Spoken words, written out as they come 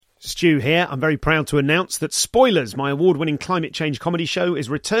Stu here. I'm very proud to announce that Spoilers, my award-winning climate change comedy show, is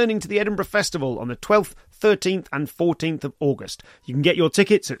returning to the Edinburgh Festival on the 12th, 13th and 14th of August. You can get your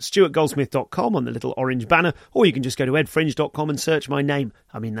tickets at stuartgoldsmith.com on the little orange banner, or you can just go to edfringe.com and search my name.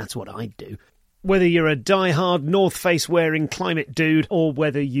 I mean, that's what I'd do. Whether you're a die-hard North Face-wearing climate dude, or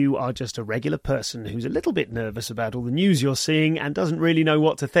whether you are just a regular person who's a little bit nervous about all the news you're seeing and doesn't really know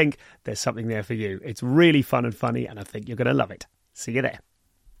what to think, there's something there for you. It's really fun and funny, and I think you're going to love it. See you there.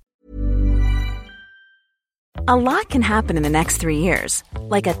 A lot can happen in the next 3 years.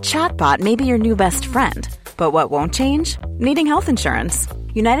 Like a chatbot may be your new best friend. But what won't change? Needing health insurance.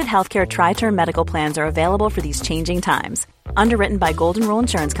 United Healthcare Tri-Term Medical Plans are available for these changing times. Underwritten by Golden Rule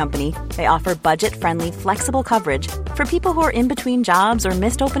Insurance Company, they offer budget-friendly, flexible coverage for people who are in between jobs or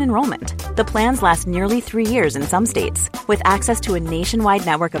missed open enrollment. The plans last nearly 3 years in some states, with access to a nationwide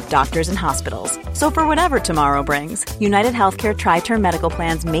network of doctors and hospitals. So for whatever tomorrow brings, United Healthcare Tri-Term Medical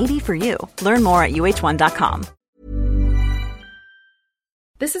Plans may be for you. Learn more at uh1.com.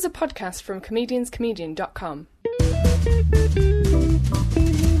 This is a podcast from comedianscomedian.com.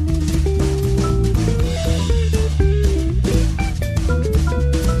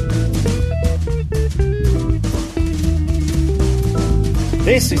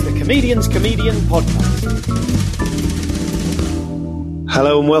 This is the Comedian's Comedian podcast.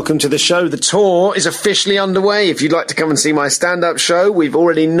 Hello and welcome to the show. The tour is officially underway. If you'd like to come and see my stand-up show, we've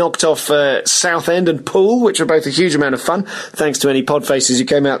already knocked off Southend and Poole, which are both a huge amount of fun. Thanks to any podfaces who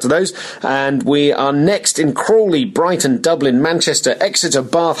came out to those. And we are next in Crawley, Brighton, Dublin, Manchester, Exeter,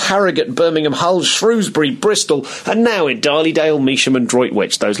 Bath, Harrogate, Birmingham, Hull, Shrewsbury, Bristol, and now in Darley-Dale, Measham and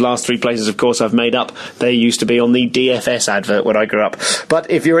Droitwich. Those last three places, of course, I've made up. They used to be on the DFS advert when I grew up.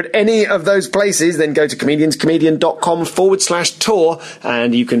 But if you're at any of those places, then go to comedianscomedian.com/tour,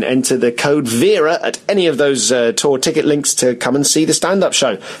 and you can enter the code Vera at any of those tour ticket links to come and see the stand-up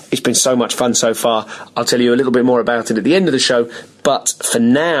show. It's been so much fun so far. I'll tell you a little bit more about it at the end of the show. But for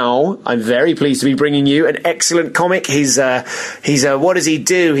now, I'm very pleased to be bringing you an excellent comic. He's what does he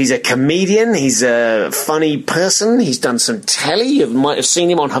do? He's a comedian. He's a funny person. He's done some telly. You might have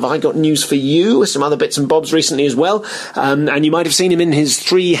seen him on Have I Got News For You, with some other bits and bobs recently as well. And you might have seen him in his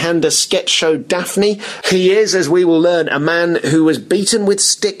three-hander sketch show Daphne. He is, as we will learn, a man who was beaten with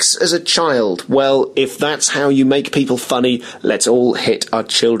sticks as a child. Well, if that's how you make people funny, let's all hit our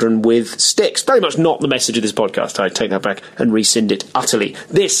children with sticks. Very much not the message of this podcast. I take that back and rescind it utterly.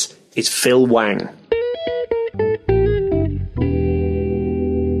 This is Phil Wang.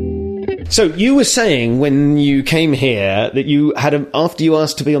 So you were saying when you came here that you had after you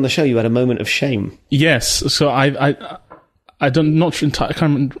asked to be on the show, you had a moment of shame. Yes. So I don't not I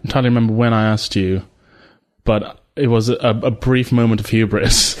can't entirely remember when I asked you, but it was a brief moment of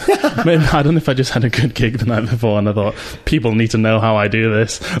hubris. I don't know if I just had a good gig the night before and I thought, people need to know how I do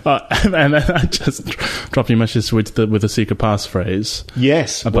this. And then I just dropped you a message with the secret passphrase.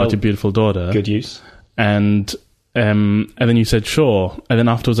 Yes. About your beautiful daughter. Good use. And then you said, sure. And then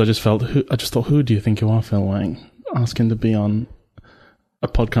afterwards I just thought, who do you think you are, Phil Wang? Asking to be on a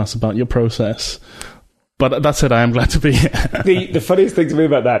podcast about your process. But that said, I am glad to be here. The funniest thing to me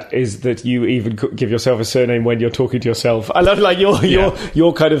about that is that you even give yourself a surname when you're talking to yourself. I love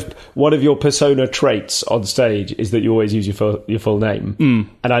your kind of one of your persona traits on stage is that you always use your full name,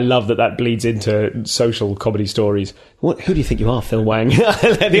 and I love that bleeds into social comedy stories. Who do you think you are, Phil Wang?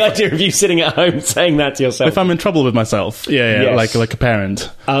 The idea of you sitting at home saying that to yourself. If I'm in trouble with myself, yes. like a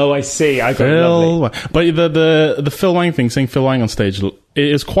parent. Oh, I see. I got it. Lovely. But the Phil Wang thing, saying Phil Wang on stage,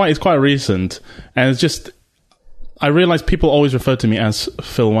 it's quite recent, and it's just I realise people always refer to me as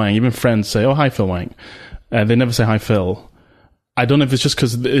Phil Wang. Even friends say, "Oh, hi, Phil Wang." They never say hi, Phil. I don't know if it's just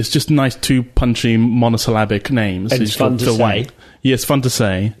because it's just nice, two punchy monosyllabic names. And it's fun to say. Yeah, it's fun to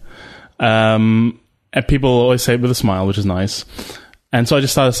say. And people always say it with a smile, which is nice. And so I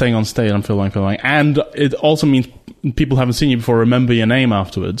just started saying on stage, I'm Phil Wang, Phil Wang. And it also means people haven't seen you before remember your name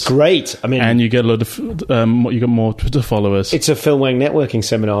afterwards. Great. I mean, and you get a lot of, you get more Twitter followers. It's a Phil Wang networking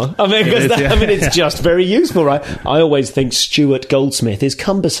seminar. I mean, it's just very useful, right? I always think Stuart Goldsmith is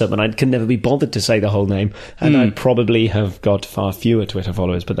cumbersome and I can never be bothered to say the whole name. And I probably have got far fewer Twitter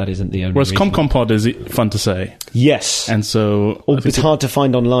followers, but that isn't the only Whereas reason. ComCompod is fun to say. Yes. And so... It's hard to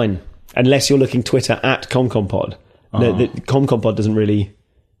find online, unless you're looking Twitter at ComCompod. No, the ComCompod doesn't really...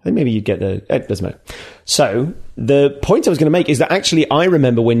 I think maybe you'd get the... It doesn't matter. So, the point I was going to make is that actually I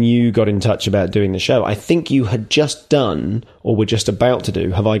remember when you got in touch about doing the show, I think you had just done, or were just about to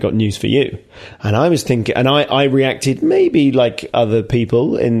do, Have I Got News For You? And I was thinking... And I reacted, maybe like other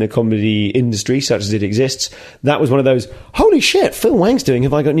people in the comedy industry, such as it exists, that was one of those, holy shit, Phil Wang's doing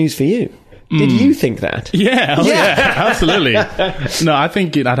Have I Got News For You? Did you think that? Yeah, absolutely. No, I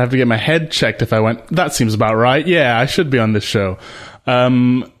think I'd have to get my head checked if I went, that seems about right. Yeah, I should be on this show. I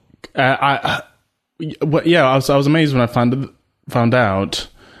was amazed when I found out.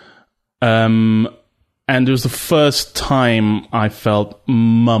 And it was the first time I felt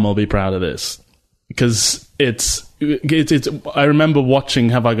Mum will be proud of this. Because it's I remember watching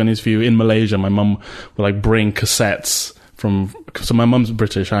Have I Got News For You in Malaysia. My mum would like bring cassettes so my mum's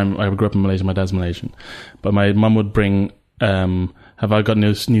British. I grew up in Malaysia. My dad's Malaysian, but my mum would bring Have I Got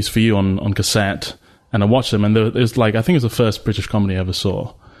News For You on cassette, and I watched them. And it was like, I think it was the first British comedy I ever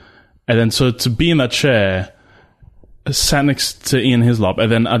saw. And then so to be in that chair, sat next to Ian Hislop,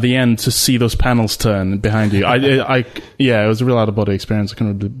 and then at the end to see those panels turn behind you, it was a real out of body experience. I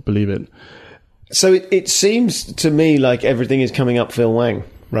couldn't believe it. So it seems to me like everything is coming up Phil Wang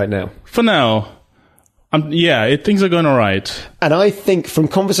right now. For now. Things are going all right. And I think from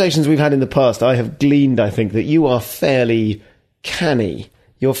conversations we've had in the past, I have gleaned, I think, that you are fairly canny.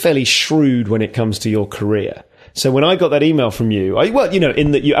 You're fairly shrewd when it comes to your career. So when I got that email from you, and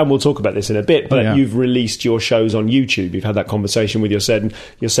we'll talk about this in a bit, but you've released your shows on YouTube. You've had that conversation with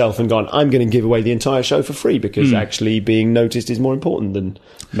yourself and gone, I'm going to give away the entire show for free because actually being noticed is more important than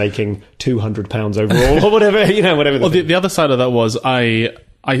making £200 overall or whatever, whatever. Well, the other side of that was I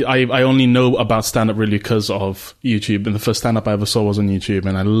only know about stand-up really because of YouTube, and the first stand-up I ever saw was on YouTube,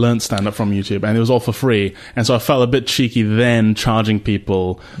 and I learned stand-up from YouTube, and it was all for free, and so I felt a bit cheeky then charging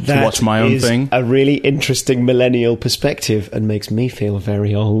people to watch my own thing. A really interesting millennial perspective and makes me feel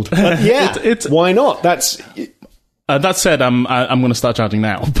very old. But it's why not? That's... that said, I'm going to start charging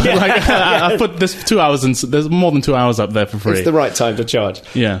now. But I put this 2 hours in. There's more than 2 hours up there for free. It's the right time to charge.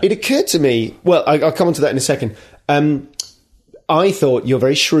 Yeah. It occurred to me. Well, I'll come on to that in a second. I thought you're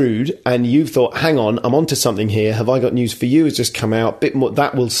very shrewd, and you've thought, hang on, I'm onto something here. Have I Got News For You has just come out. Bit more,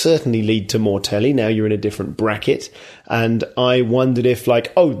 that will certainly lead to more telly. Now you're in a different bracket. And I wondered if,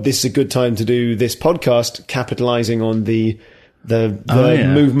 this is a good time to do this podcast, capitalising on the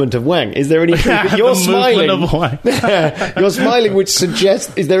movement of Wang. Is there any truth? You're smiling. You're smiling, which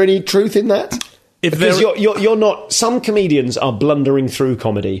suggests, is there any truth in that? Because you're not... Some comedians are blundering through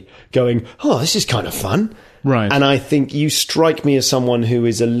comedy, going, oh, this is kind of fun. Right. And I think you strike me as someone who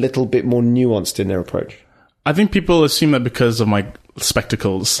is a little bit more nuanced in their approach. I think people assume that because of my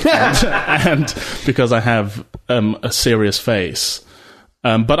spectacles and because I have a serious face.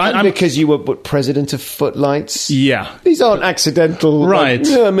 But I'm because you were president of Footlights. Yeah, these aren't accidental. Right?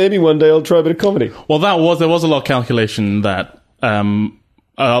 Maybe one day I'll try a bit of comedy. Well, there was a lot of calculation that. Well,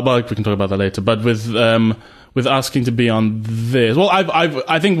 we can talk about that later. But with asking to be on this, well,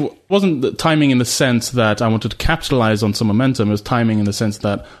 I think wasn't the timing in the sense that I wanted to capitalize on some momentum. It was timing in the sense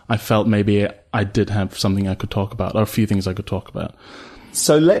that I felt maybe I did have something I could talk about, or a few things I could talk about.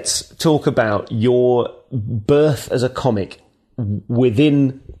 So let's talk about your birth as a comic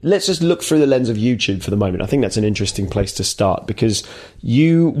let's just look through the lens of YouTube for the moment. I think that's an interesting place to start because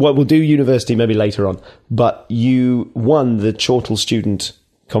we'll do university maybe later on, but you won the Chortle Student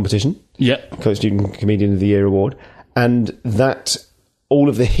Competition. Yeah. Student Comedian of the Year Award. And that all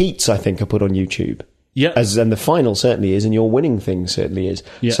of the heats, I think, are put on YouTube. Yeah. And the final certainly is, and your winning thing certainly is.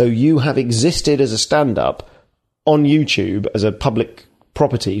 Yeah. So you have existed as a stand-up on YouTube as a public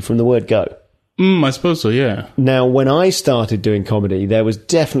property from the word go. I suppose so, yeah. Now, when I started doing comedy, there was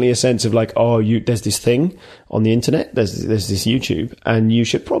definitely a sense of there's this thing on the internet, there's this YouTube, and you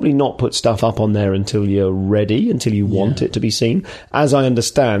should probably not put stuff up on there until you're ready, until you want it to be seen. As I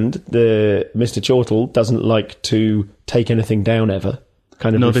understand, Mr. Chortle doesn't like to take anything down ever.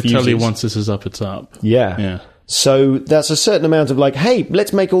 No, they tell you once this is up, it's up. Yeah. Yeah. So that's a certain amount of hey,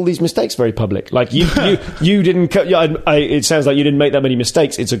 let's make all these mistakes very public. You didn't. It sounds like you didn't make that many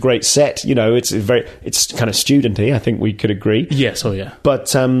mistakes. It's a great set. It's kind of studenty. I think we could agree. Yes. Oh yeah.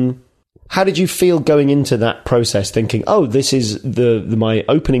 But how did you feel going into that process, thinking, oh, this is my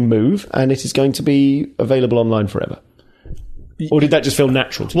opening move, and it is going to be available online forever? Or did that just feel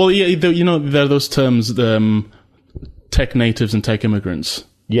natural to you? Well, yeah. There are those terms, tech natives and tech immigrants.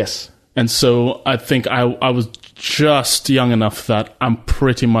 Yes. And so I think I was just young enough that I'm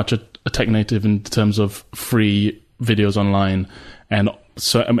pretty much a tech native in terms of free videos online and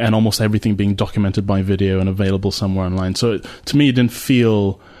almost everything being documented by video and available somewhere online. So to me, it didn't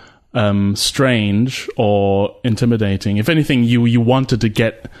feel strange or intimidating. If anything, you wanted to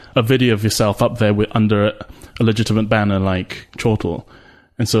get a video of yourself up there under a legitimate banner like Chortle.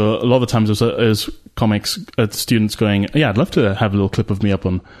 And so a lot of the times it was comics, students going, yeah, I'd love to have a little clip of me up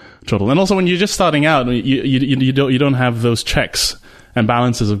on Chortle. And also when you're just starting out, you don't have those checks and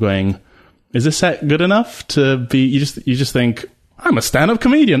balances of going, is this set good enough to be, you just think, I'm a stand-up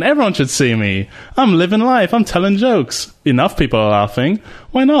comedian. Everyone should see me. I'm living life. I'm telling jokes. Enough people are laughing.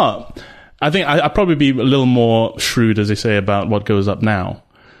 Why not? I think I'd probably be a little more shrewd, as they say, about what goes up now.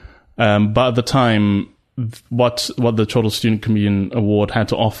 But at the time, what the Total Student Comedian Award had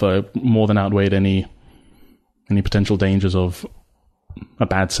to offer more than outweighed any potential dangers of a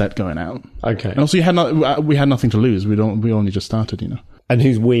bad set going out. Okay. And also, we had nothing to lose. We only just started, you know. And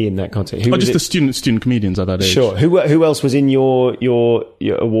who's we in that context? Who was just it? the student comedians at that age. Sure. Who else was in your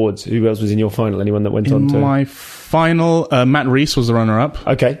awards? Who else was in your final? Anyone that went on to my final? Matt Reese was the runner-up.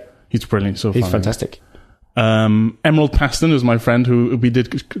 Okay. He's brilliant. So he's funny. Fantastic. Emerald Paston was my friend who we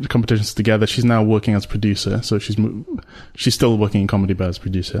did competitions together. She's now working as producer, so she's still working in comedy, but as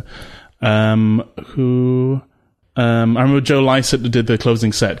producer. I remember Joe Lycett did the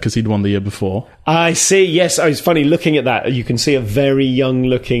closing set because he'd won the year before. I see. Yes, it's funny looking at that. You can see a very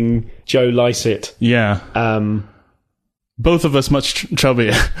young-looking Joe Lycett. Yeah. Both of us much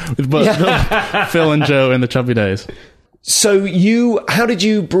chubbier, with both Phil and Joe in the chubby days. So how did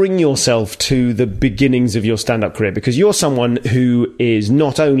you bring yourself to the beginnings of your stand-up career? Because you're someone who is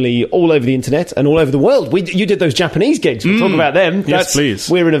not only all over the internet and all over the world. You did those Japanese gigs. We'll talk about them. Yes,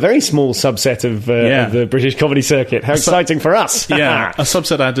 please. We're in a very small subset of the British comedy circuit. How exciting for us. Yeah, a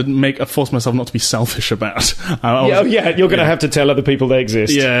subset I had to force myself not to be selfish about. You're going to have to tell other people they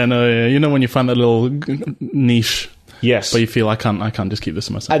exist. Yeah, no, yeah. You know when you find that little niche... Yes. But you feel I can't just keep this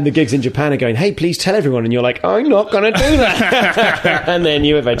to myself. And the gigs in Japan are going, hey, please tell everyone. And you're like, I'm not going to do that. And then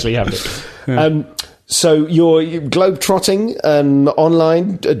you eventually have it. Yeah. So you're globe-trotting,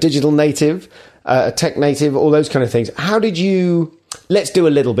 online, a digital native, a tech native, all those kind of things. How did you... Let's do a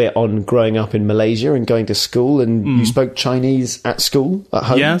little bit on growing up in Malaysia and going to school. And you spoke Chinese at school, at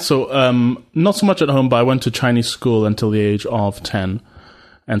home? Yeah, so not so much at home, but I went to Chinese school until the age of 10.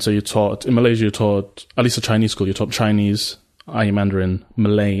 And so in Malaysia, at least a Chinese school, you taught Chinese, i.e. Mandarin,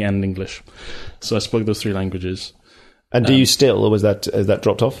 Malay, and English. So I spoke those three languages. And do you still, or has that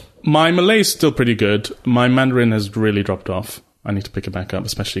dropped off? My Malay is still pretty good. My Mandarin has really dropped off. I need to pick it back up,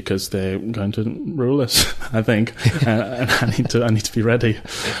 especially because they're going to rule us, I think. And I need to be ready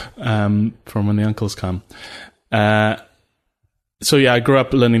for when the uncles come. So yeah, I grew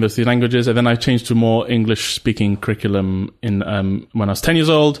up learning those three languages, and then I changed to more English-speaking curriculum when I was 10 years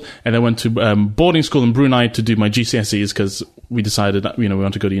old, and then went to boarding school in Brunei to do my GCSEs because we decided that, we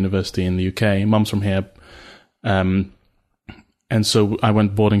want to go to university in the UK. Mum's from here, and so I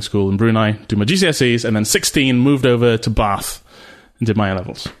went boarding school in Brunei, do my GCSEs, and then 16 moved over to Bath and did my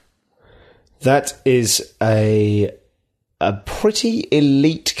A-levels. That is a pretty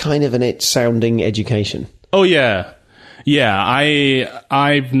elite kind of an sounding education. Oh yeah. Yeah, I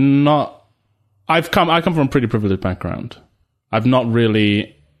come from a pretty privileged background. I've never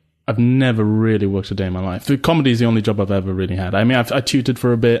really worked a day in my life. The comedy is the only job I've ever really had. I mean, I tutored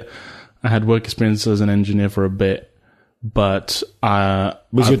for a bit. I had work experience as an engineer for a bit, but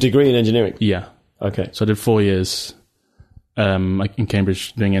was your degree in engineering? Yeah. Okay. So I did 4 years, in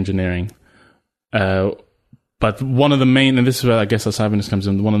Cambridge doing engineering. But one of the main, and this is where I guess happiness comes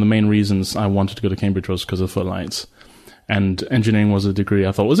in, one of the main reasons I wanted to go to Cambridge was because of footlights. And engineering was a degree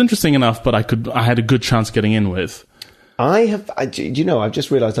I thought was interesting enough, but I had a good chance getting in with. I've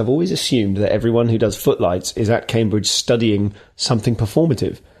just realised I've always assumed that everyone who does footlights is at Cambridge studying something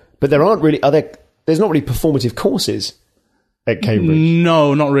performative. But there's not really performative courses at Cambridge.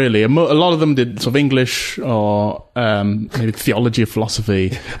 No, not really. A lot of them did sort of English or maybe theology or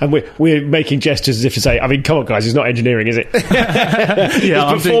philosophy. And we're making gestures as if to say, I mean, come on, guys, it's not engineering, is it?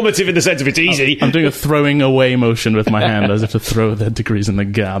 Yeah, it's performative in the sense of it's easy. I'm doing a throwing away motion with my hand as if to throw their degrees in the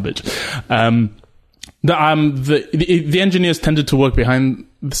garbage. The engineers tended to work behind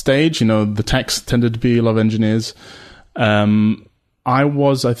the stage. The techs tended to be a lot of engineers. I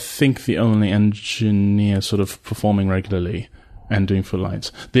was, I think, the only engineer sort of performing regularly and doing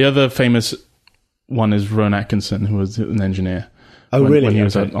footlights. The other famous one is Rowan Atkinson, who was an engineer. Oh, really? When he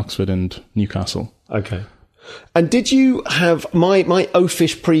was at Oxford and Newcastle. Okay. And did you have my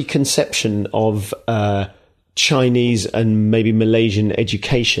oafish preconception of Chinese and maybe Malaysian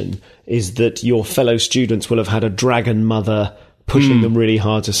education is that your fellow students will have had a dragon mother pushing them really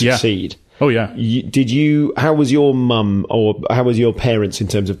hard to succeed. Yeah. Oh, yeah. How was your mum or how was your parents in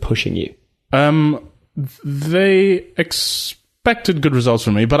terms of pushing you? They expected good results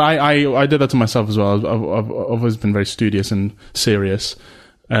from me, but I did that to myself as well. I've always been very studious and serious.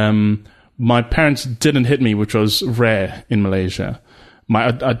 My parents didn't hit me, which was rare in Malaysia.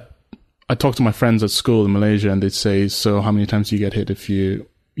 I talked to my friends at school in Malaysia and they'd say, so how many times do you get hit if you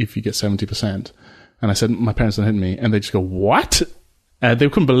get 70%? And I said, my parents didn't hit me. And they just go, what? They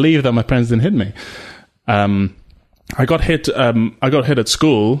couldn't believe that my parents didn't hit me. And I got hit at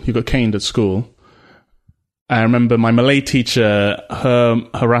school. You got caned at school. I remember my Malay teacher, her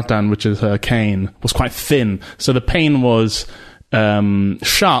rattan, which is her cane, was quite thin. So the pain was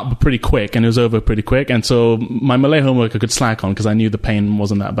sharp but pretty quick, and it was over pretty quick. And so my Malay homework I could slack on because I knew the pain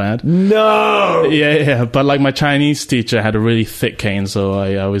wasn't that bad. No! Yeah. But like my Chinese teacher had a really thick cane, so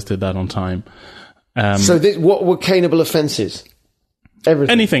I always did that on time. So what were caneable offences?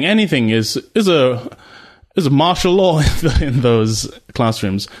 Everything. Anything is a martial law in those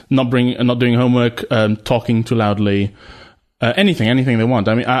classrooms. Not doing homework, talking too loudly, anything they want.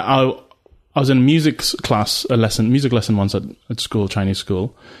 I mean, I was in a music lesson once at school, Chinese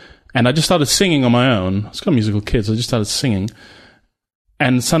school, and I just started singing on my own. I was got musical kids, so I just started singing,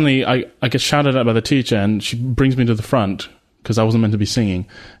 and suddenly I get shouted at by the teacher, and she brings me to the front because I wasn't meant to be singing,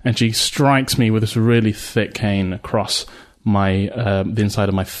 and she strikes me with this really thick cane across my the inside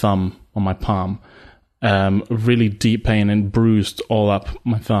of my thumb on my palm. Really deep pain and bruised all up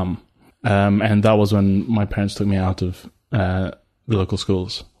my thumb. And that was when my parents took me out of the local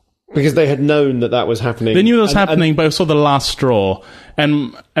schools. Because they had known that was happening. They knew it was happening, but it was sort of the last straw.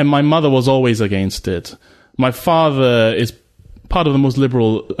 And my mother was always against it. My father is part of the most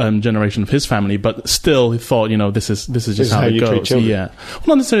liberal generation of his family, but still he thought, this is just how it goes. Treat children. Yeah. Well,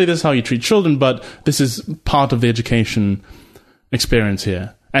 not necessarily this is how you treat children, but this is part of the education experience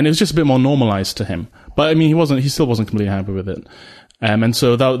here. And it was just a bit more normalized to him. But I mean, he still wasn't completely happy with it. And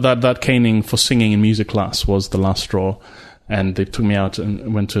so that caning for singing in music class was the last straw. And they took me out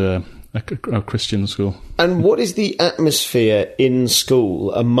and went to a Christian school. And what is the atmosphere in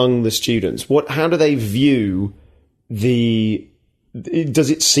school among the students? How do they view does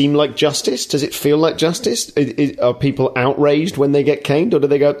it seem like justice? Does it feel like justice? Are people outraged when they get caned? Or do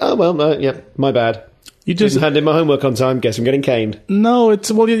they go, oh, well, yeah, my bad. You just didn't hand in my homework on time. Guess I'm getting caned. No,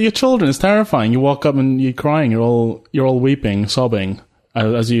 your children. It's terrifying. You walk up and you're crying. You're all weeping, sobbing.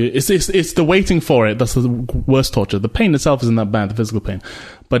 It's the waiting for it. That's the worst torture. The pain itself isn't that bad, the physical pain,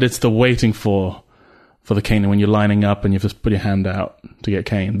 but it's the waiting for the caning when you're lining up and you just put your hand out to get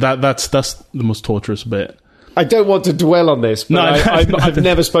caned. That's the most torturous bit. I don't want to dwell on this, but I've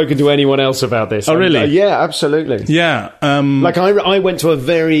never spoken to anyone else about this. Oh, really? Yeah, absolutely. Yeah. I went to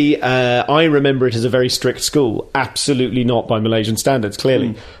I remember it as a very strict school. Absolutely not by Malaysian standards,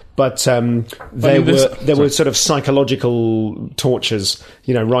 clearly. But there were sort of psychological tortures.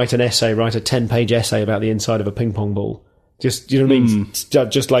 Write a 10-page essay about the inside of a ping pong ball. Just, you know what I mean?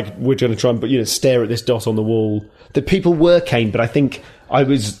 Just like we're going to try and, stare at this dot on the wall. The people were caned, but I think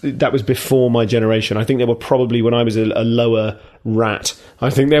that was before my generation. I think there were probably, when I was a lower rat, I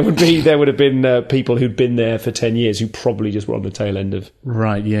think there would have been people who'd been there for 10 years who probably just were on the tail end of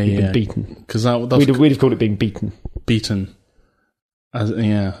been beaten. Because we'd have called it being beaten. Beaten.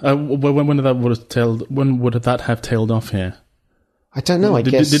 When would that have tailed off here? I don't know.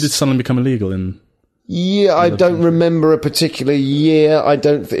 Did it suddenly become illegal in? Yeah, I don't remember a particular year.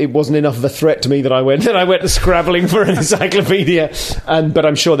 It wasn't enough of a threat to me that I went scrabbling for an encyclopedia. But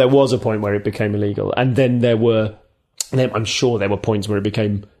I'm sure there was a point where it became illegal, and then I'm sure there were points where it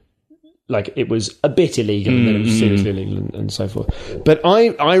became like it was a bit illegal, and then it was seriously illegal, and so forth. But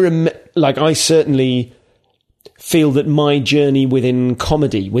I certainly feel that my journey within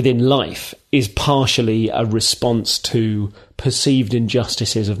comedy, within life, is partially a response to perceived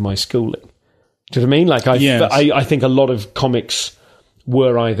injustices of my schooling. Do you know what I mean? Yes. I think a lot of comics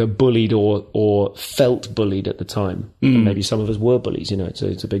were either bullied or felt bullied at the time. And maybe some of us were bullies.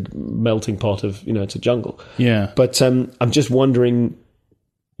 It's a big melting pot of, it's a jungle. Yeah. But I'm just wondering,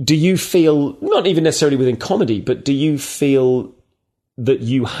 do you feel, not even necessarily within comedy, but do you feel that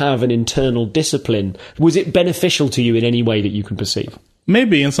you have an internal discipline? Was it beneficial to you in any way that you can perceive?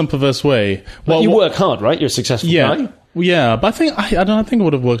 Maybe in some perverse way. Well, you work hard, right? You're a successful guy. Yeah, but I don't think it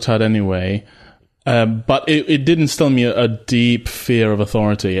would have worked hard anyway. But it did instill me a deep fear of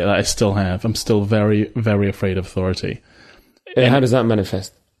authority that I still have. I'm still very, very afraid of authority. How does that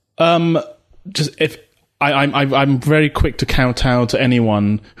manifest? Just if I'm very quick to kowtow to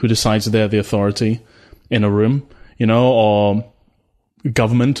anyone who decides they're the authority in a room, or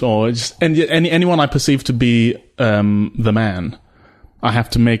government, or just anyone I perceive to be the man. I have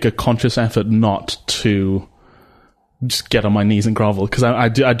to make a conscious effort not to just get on my knees and grovel, because I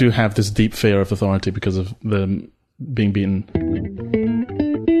do have this deep fear of authority because of the being beaten.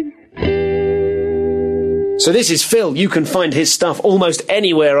 So this is Phil. You can find his stuff almost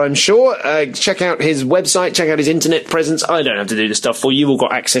anywhere, I'm sure. Check out his website, check out his internet presence. I don't have to do the stuff for you. You've all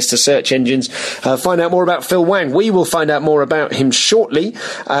got access to search engines. Find out more about Phil Wang. We will find out more about him shortly.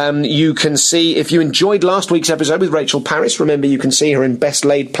 You can see, if you enjoyed last week's episode with Rachel Parris, remember you can see her in Best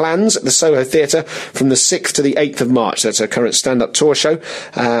Laid Plans at the Soho Theatre from the 6th to the 8th of March. That's her current stand-up tour show.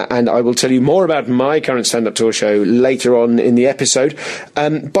 And I will tell you more about my current stand-up tour show later on in the episode.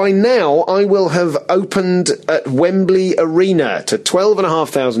 By now, I will have opened at Wembley Arena to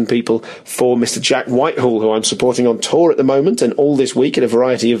 12,500 people for Mr. Jack Whitehall, who I'm supporting on tour at the moment and all this week at a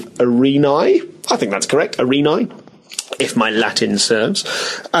variety of arenae. I think that's correct, arenae, if my Latin serves.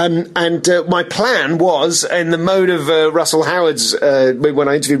 My plan was, in the mode of Russell Howard's, when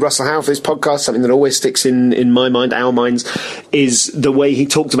I interviewed Russell Howard for this podcast, something that always sticks in my mind, our minds, is the way he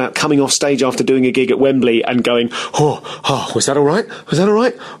talked about coming off stage after doing a gig at Wembley and going, oh, was that all right? Was that all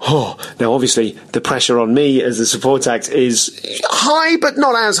right? Oh, now obviously the pressure on me as the support act is high, but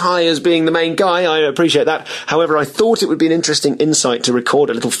not as high as being the main guy. I appreciate that. However, I thought it would be an interesting insight to record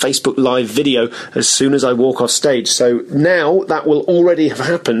a little Facebook Live video as soon as I walk off stage. So now that will already have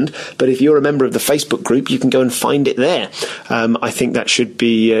happened, but if you're a member of the Facebook group, you can go and find it there. I think that should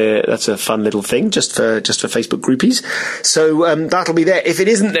be that's a fun little thing just for Facebook groupies. So that'll be there. If it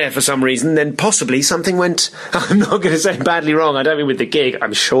isn't there for some reason, then possibly something went, I'm not going to say badly wrong, I don't mean with the gig,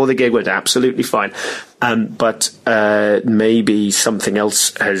 I'm sure the gig went absolutely fine, but maybe something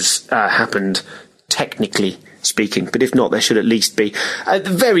else has happened technically speaking, but if not, there should at least be, at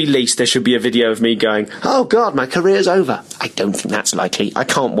the very least, there should be a video of me going, oh god, my career's over. I don't think that's likely. I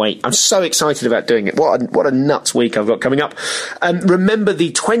can't wait. I'm so excited about doing it. What a nuts week I've got coming up. Remember,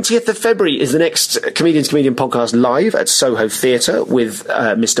 the 20th of February is the next Comedians Comedian podcast live at Soho Theatre with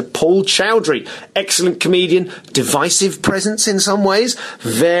Mr. Paul Chowdhury. Excellent comedian, divisive presence in some ways,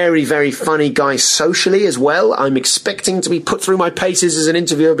 very, very funny guy socially as well. I'm expecting to be put through my paces as an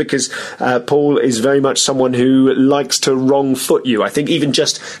interviewer because Paul is very much someone who likes to wrong foot you. I think even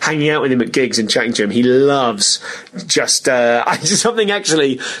just hanging out with him at gigs and chatting to him, he loves just something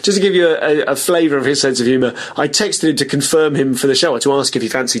actually, just to give you a flavour of his sense of humour, I texted him to confirm him for the show, to ask if he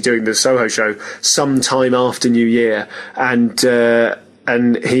fancied doing the Soho show sometime after New Year, and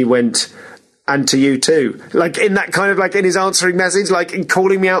he went, and to you too. Like, in that kind of, like, in his answering message, like, in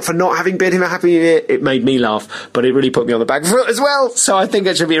calling me out for not having bid him a Happy New Year, it made me laugh, but it really put me on the back foot as well. So I think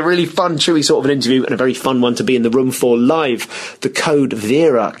it should be a really fun, chewy sort of an interview, and a very fun one to be in the room for live. The code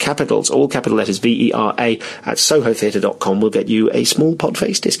VERA, capitals, all capital letters, VERA, at sohotheatre.com will get you a small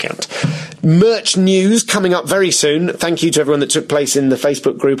Podface discount. Merch news coming up very soon. Thank you to everyone that took place in the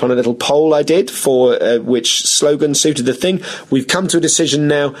Facebook group on a little poll I did for which slogan suited the thing. We've come to a decision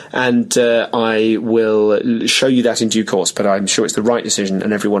now, and I will show you that in due course, but I'm sure it's the right decision,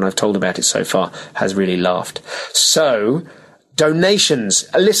 and everyone I've told about it so far has really laughed. So, donations.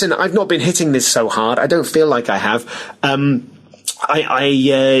 Listen, I've not been hitting this so hard. I don't feel like I have.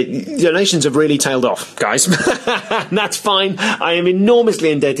 Donations have really tailed off, guys. That's fine. I am enormously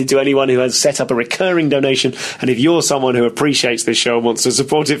indebted to anyone who has set up a recurring donation, and if you're someone who appreciates this show and wants to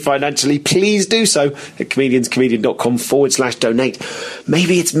support it financially, please do so at comedianscomedian.com/donate.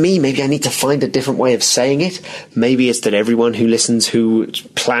 Maybe it's me. Maybe I need to find a different way of saying it. Maybe it's that everyone who listens who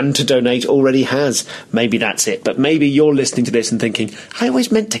planned to donate already has. Maybe that's it. But maybe you're listening to this and thinking, I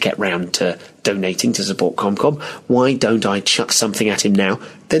always meant to get round to donating to support ComCom. Why don't I chuck something at him now?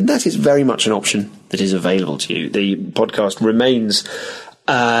 Then that is very much an option that is available to you. The podcast remains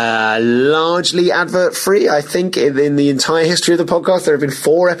largely advert free. I think in the entire history of the podcast there have been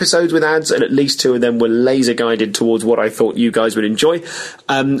 4 episodes with ads, and at least 2 of them were laser guided towards what I thought you guys would enjoy.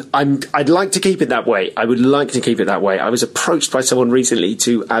 I'd like to keep it that way. I would like to keep it that way. I was approached by someone recently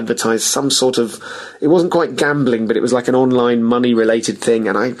to advertise some sort of, it wasn't quite gambling, but it was like an online money related thing,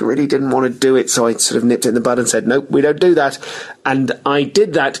 and I really didn't want to do it, so I sort of nipped it in the bud and said, nope, we don't do that. And I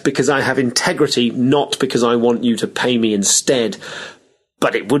did that because I have integrity, not because I want you to pay me instead.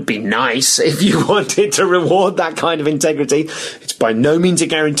 But it would be nice if you wanted to reward that kind of integrity. It's by no means a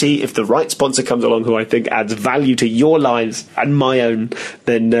guarantee. If the right sponsor comes along who I think adds value to your lives and my own,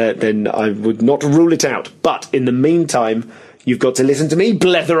 then I would not rule it out. But in the meantime, you've got to listen to me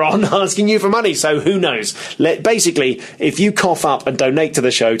blether on asking you for money, so who knows? Basically, if you cough up and donate to the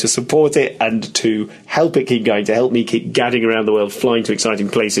show to support it and to help it keep going, to help me keep gadding around the world, flying to exciting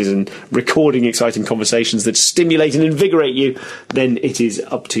places and recording exciting conversations that stimulate and invigorate you, then it is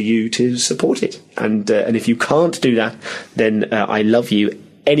up to you to support it. And if you can't do that, then I love you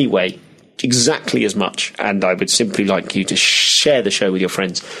anyway, exactly as much, and I would simply like you to share the show with your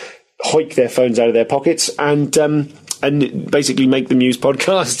friends, hoik their phones out of their pockets, and and basically make them use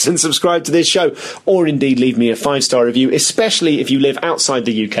podcasts and subscribe to this show, or indeed leave me a 5-star review, especially if you live outside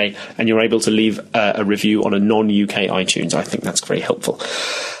the UK and you're able to leave a review on a non-UK iTunes. I think that's very helpful.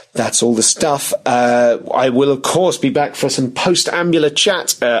 That's all the stuff. I will, of course, be back for some post-ambular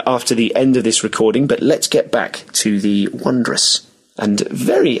chat after the end of this recording, but let's get back to the wondrous and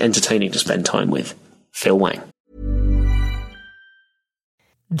very entertaining to spend time with Phil Wang.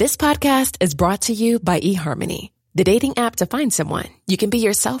 This podcast is brought to you by eHarmony, the dating app to find someone you can be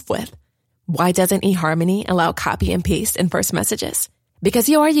yourself with. Why doesn't eHarmony allow copy and paste in first messages? Because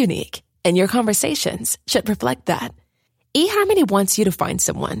you are unique, and your conversations should reflect that. eHarmony wants you to find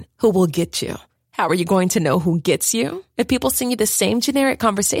someone who will get you. How are you going to know who gets you? If people send you the same generic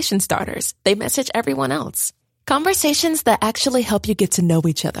conversation starters they message everyone else. Conversations that actually help you get to know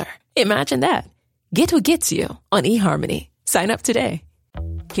each other. Imagine that. Get who gets you on eHarmony. Sign up today.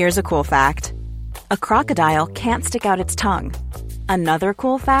 Here's a cool fact. A crocodile can't stick out its tongue. Another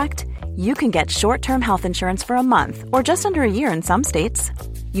cool fact, you can get short-term health insurance for a month or just under a year in some states.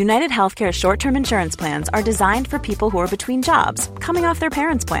 United Healthcare short-term insurance plans are designed for people who are between jobs, coming off their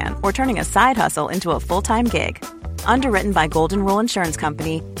parents' plan, or turning a side hustle into a full-time gig. Underwritten by Golden Rule Insurance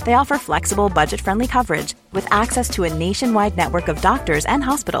Company, they offer flexible, budget-friendly coverage with access to a nationwide network of doctors and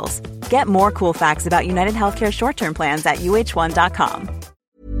hospitals. Get more cool facts about United Healthcare short-term plans at uh1.com.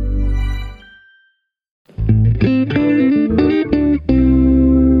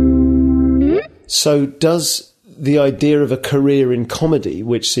 So does the idea of a career in comedy,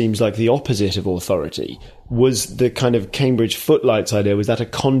 which seems like the opposite of authority, was the kind of Cambridge Footlights idea, was that a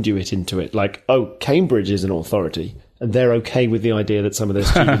conduit into it? Like, oh, Cambridge is an authority, and they're okay with the idea that some of their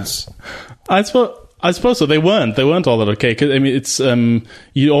students... I suppose so. They weren't all that okay. 'Cause, I mean, it's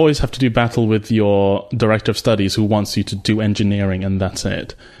you always have to do battle with your director of studies who wants you to do engineering, and that's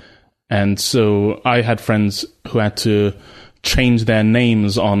it. And so I had friends who had to change their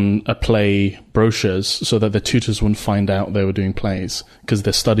names on a play brochures so that the tutors wouldn't find out they were doing plays because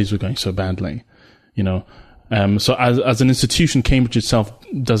their studies were going so badly, you know. So as an institution, Cambridge itself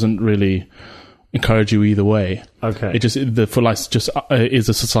doesn't really encourage you either way. Okay. The Footlights just is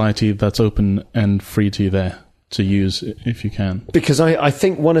a society that's open and free to you there to use if you can. Because I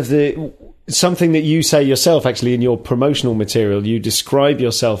think one of the... Something that you say yourself, actually, in your promotional material, you describe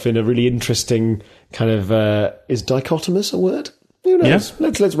yourself in a really interesting kind of... is dichotomous a word? Who knows?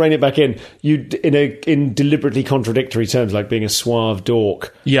 Yeah. Let's rein it back in. You in deliberately contradictory terms, like being a suave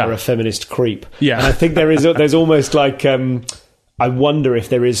dork or a feminist creep. Yeah. And I think there's almost like... I wonder if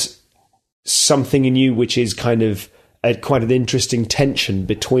there is something in you which is kind of quite an interesting tension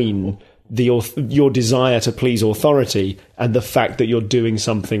between... your desire to please authority and the fact that you're doing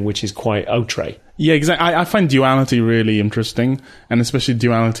something which is quite outre. Yeah, exactly. I find duality really interesting, and especially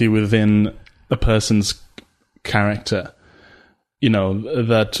duality within a person's character. You know,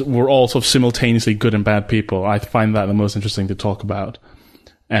 that we're all sort of simultaneously good and bad people. I find that the most interesting to talk about.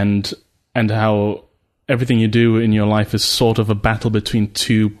 And how everything you do in your life is sort of a battle between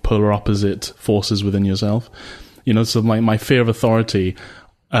two polar opposite forces within yourself. You know, so my fear of authority...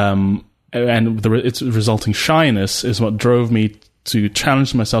 and its resulting shyness is what drove me to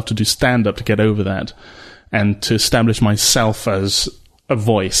challenge myself to do stand-up to get over that and to establish myself as a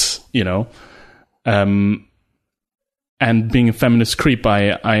voice, you know. And being a feminist creep,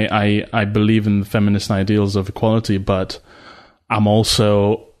 I believe in the feminist ideals of equality, but I'm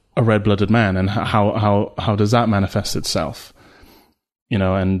also a red-blooded man, and how does that manifest itself? You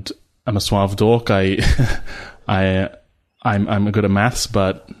know, and I'm a suave dork. I'm good at maths,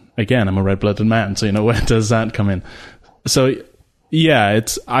 but again, I'm a red-blooded man, so, you know, where does that come in? So, yeah,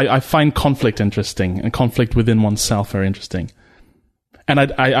 I find conflict interesting, and conflict within oneself very interesting. And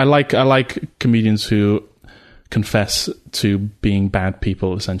I like comedians who confess to being bad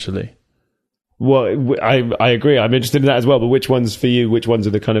people, essentially. Well, I agree. I'm interested in that as well, but which ones for you, which ones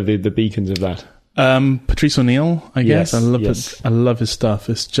are the kind of the beacons of that? Patrice O'Neill, I guess. Yes, I love his stuff.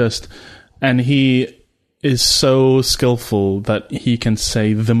 It's just... And he... is so skillful that he can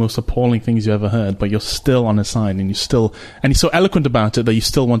say the most appalling things you ever heard, but you're still on his side, and he's so eloquent about it that you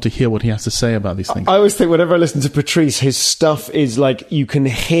still want to hear what he has to say about these things. I always think whenever I listen to Patrice, his stuff is like you can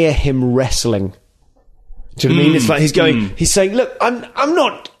hear him wrestling. Do you know what I mean? It's like he's saying, "Look, I'm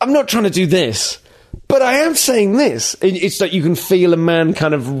not trying to do this, but I am saying this." It's like you can feel a man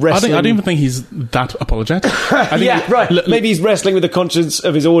kind of wrestling. I don't even think he's that apologetic. I think right. Maybe he's wrestling with the conscience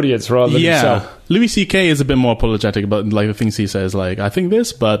of his audience rather than himself. Louis C.K. is a bit more apologetic about like the things he says, like, I think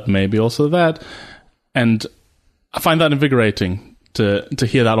this, but maybe also that. And I find that invigorating to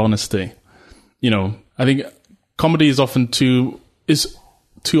hear that honesty. You know, I think comedy is often too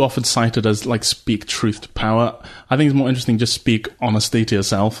too often cited as like speak truth to power. I think it's more interesting just speak honesty to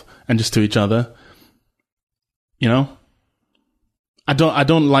yourself and just to each other. You know, I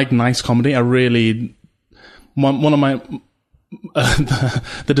don't like nice comedy. I really one of my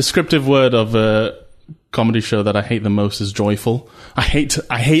the descriptive word of a comedy show that I hate the most is joyful. I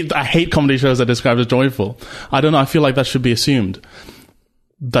hate comedy shows that describe as joyful. I don't know. I feel like that should be assumed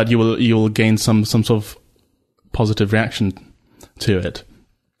that you will gain some sort of positive reaction to it.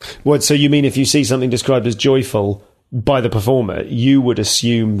 What? So you mean if you see something described as joyful by the performer, you would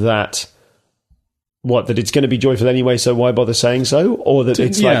assume that that it's going to be joyful anyway? So why bother saying so? Or that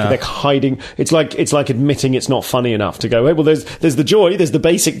it's like they're hiding? It's like admitting it's not funny enough to go, hey, well, there's the joy, there's the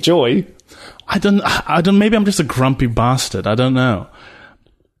basic joy. I don't. Maybe I'm just a grumpy bastard. I don't know.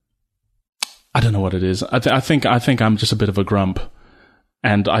 I don't know what it is. I think I'm just a bit of a grump,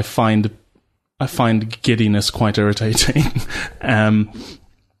 and I find giddiness quite irritating.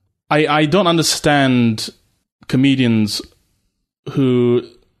 I don't understand comedians who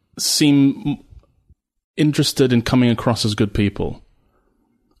seem interested in coming across as good people.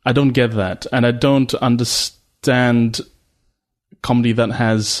 I don't get that, and I don't understand comedy that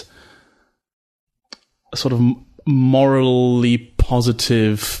has a sort of morally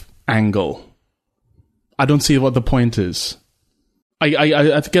positive angle. I don't see what the point is.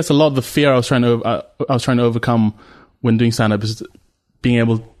 I guess a lot of the fear I was trying to overcome when doing stand-up is being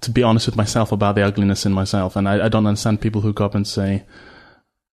able to be honest with myself about the ugliness in myself, and I don't understand people who go up and say,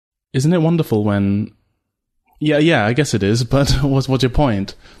 "Isn't it wonderful when?" Yeah, I guess it is, but what's your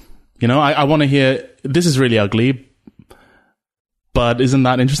point? You know, I want to hear, this is really ugly, but isn't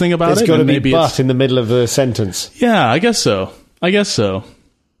that interesting about it? There's got to be "but" in the middle of the sentence. Yeah, I guess so.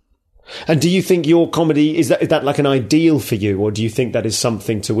 And do you think your comedy, is that like an ideal for you, or do you think that is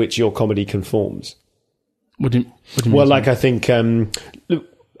something to which your comedy conforms? What do you mean? Well, like, I think, I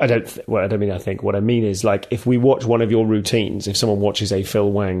don't mean I think. What I mean is, like, if we watch one of your routines, if someone watches a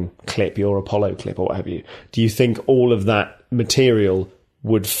Phil Wang clip, your Apollo clip, or what have you, do you think all of that material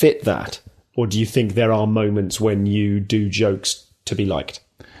would fit that? Or do you think there are moments when you do jokes to be liked?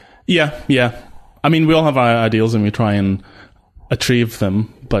 Yeah. I mean, we all have our ideals and we try and achieve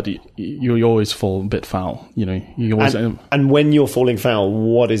them, but you always fall a bit foul. You know, you always. And when you're falling foul,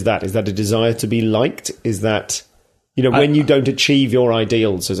 what is that? Is that a desire to be liked? Is that, you know, when you don't achieve your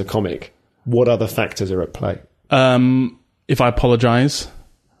ideals as a comic, what other factors are at play? If I apologize,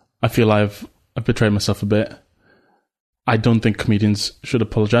 I feel I've betrayed myself a bit. I don't think comedians should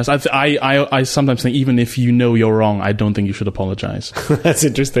apologize. I sometimes think, even if you know you're wrong, I don't think you should apologize. That's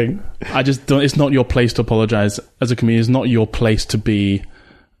interesting. I just don't. It's not your place to apologize as a comedian. It's not your place to be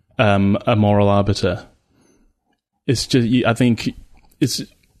a moral arbiter. It's just, I think it's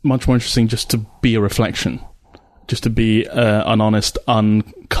much more interesting just to be a reflection, just to be an honest,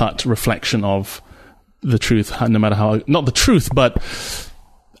 uncut reflection of the truth, no matter how, not the truth, but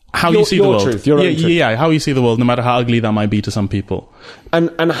how you see the world. Truth, your own truth. Yeah, how you see the world, no matter how ugly that might be to some people.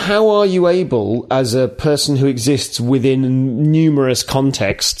 And how are you able, as a person who exists within numerous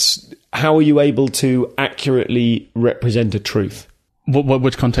contexts, how are you able to accurately represent a truth?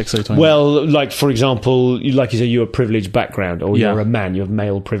 Which context are you talking about? Well, like, for example, like you say, you're a privileged background, or you're a man, you have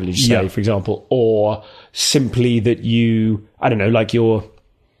male privilege, say, for example, or simply that you, I don't know, like you're,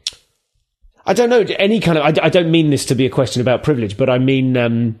 I don't know, any kind of, I don't mean this to be a question about privilege, but I mean...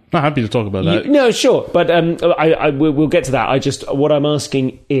 I'm happy to talk about that. No, sure, but we'll get to that. What I'm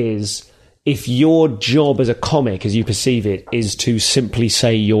asking is, if your job as a comic, as you perceive it, is to simply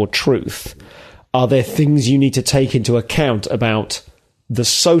say your truth, are there things you need to take into account about the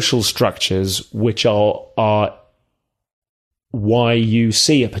social structures which are why you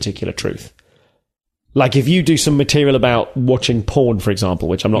see a particular truth? Like, if you do some material about watching porn, for example,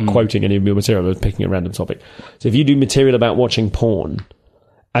 which I'm not quoting any of your material, I'm picking a random topic. So if you do material about watching porn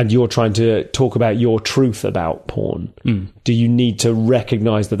and you're trying to talk about your truth about porn, do you need to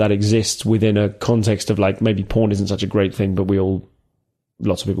recognize that exists within a context of, like, maybe porn isn't such a great thing, but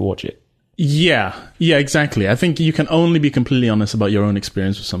lots of people watch it? Yeah, exactly. I think you can only be completely honest about your own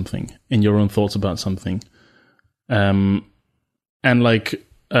experience with something and your own thoughts about something. And like,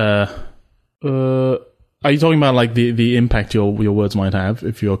 are you talking about, like, the impact your words might have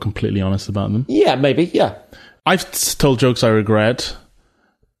if you're completely honest about them? Yeah, maybe, yeah. I've told jokes I regret,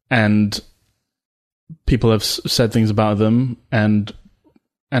 and people have said things about them, and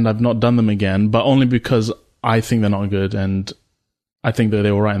I've not done them again, but only because I think they're not good, and I think that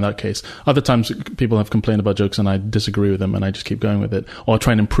they were right in that case. Other times, people have complained about jokes, and I disagree with them, and I just keep going with it, or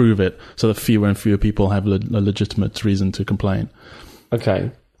try and improve it so that fewer and fewer people have a legitimate reason to complain.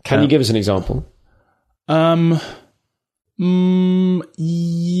 Okay. Can you give us an example?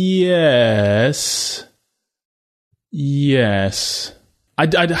 Yes. I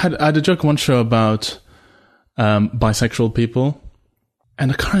had a joke on one show about bisexual people,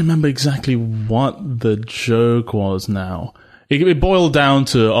 and I can't remember exactly what the joke was now. It boiled down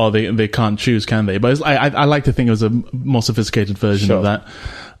to, they can't choose, can they? But I like to think it was a more sophisticated version of that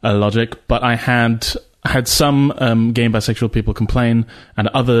logic. But I had some gay and bisexual people complain, and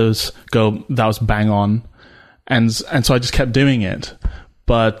others go, that was bang on. And so I just kept doing it.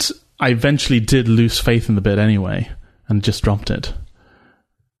 But I eventually did lose faith in the bit anyway, and just dropped it.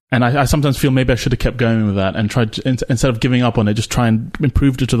 And I sometimes feel maybe I should have kept going with that and tried to, instead of giving up on it, just try and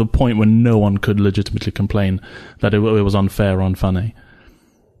improve it to the point where no one could legitimately complain that it was unfair or unfunny.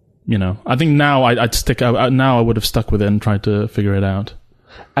 You know, I think now now I would have stuck with it and tried to figure it out.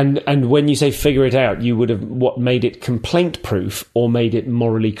 And when you say figure it out, you would have made it complaint proof or made it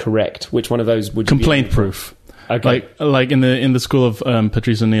morally correct? Which one of those would you complaint proof? Okay, like in the school of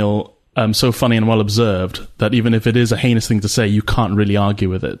Patrice O'Neill. So funny and well observed that even if it is a heinous thing to say, you can't really argue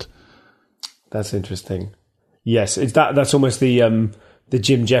with it. That's interesting. Yes, that's almost the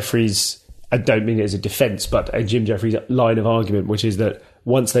Jim Jeffries. I don't mean it as a defence, but a Jim Jeffries line of argument, which is that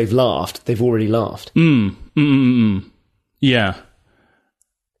once they've laughed, they've already laughed. Yeah,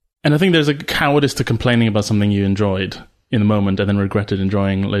 and I think there's a cowardice to complaining about something you enjoyed in the moment and then regretted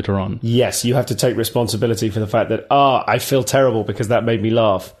enjoying later on. Yes, you have to take responsibility for the fact that, I feel terrible because that made me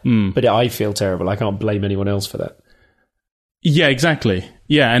laugh. But I feel terrible. I can't blame anyone else for that. Yeah, exactly.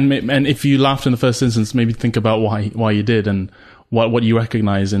 Yeah, and if you laughed in the first instance, maybe think about why you did and what you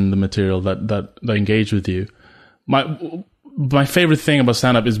recognize in the material that engaged with you. My favorite thing about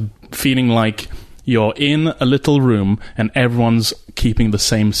stand-up is feeling like you're in a little room and everyone's keeping the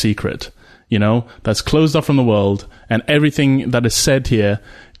same secret. You know, that's closed off from the world, and everything that is said here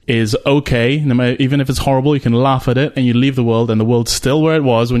is okay. No matter, even if it's horrible, you can laugh at it, and you leave the world, and the world's still where it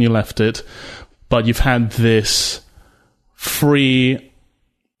was when you left it. But you've had this free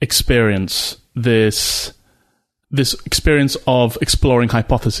experience, this experience of exploring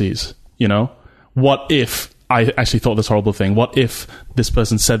hypotheses. You know, what if I actually thought this horrible thing? What if this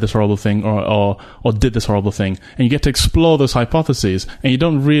person said this horrible thing or did this horrible thing? And you get to explore those hypotheses, and you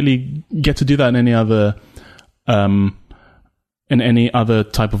don't really get to do that in any other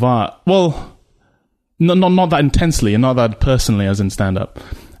type of art. Well, not that intensely and not that personally as in stand-up.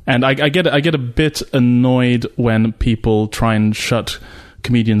 And I get a bit annoyed when people try and shut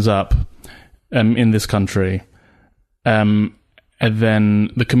comedians up in this country. And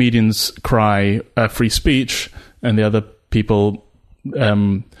then the comedians cry free speech, and the other people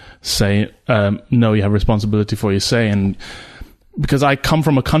say, no, you have responsibility for what you say. And because I come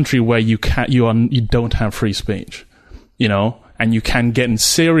from a country where you don't have free speech, you know, and you can get in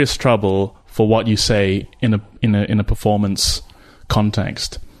serious trouble for what you say in a performance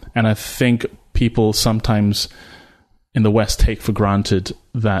context. And I think people sometimes in the West take for granted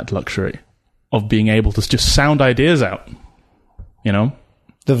that luxury of being able to just sound ideas out. You know,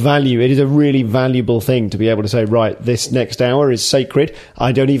 the value, it is a really valuable thing to be able to say, right, this next hour is sacred.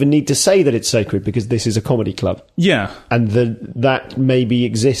 I don't even need to say that it's sacred because this is a comedy club. Yeah. And that maybe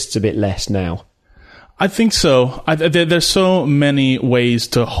exists a bit less now. I think so. There's so many ways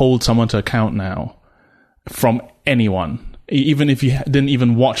to hold someone to account now from anyone, even if you didn't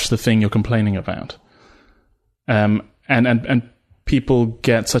even watch the thing you're complaining about. And people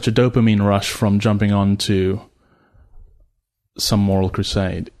get such a dopamine rush from jumping onto some moral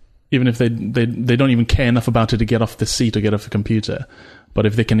crusade, even if they don't even care enough about it to get off the seat or get off the computer. But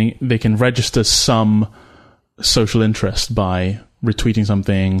if they can register some social interest by retweeting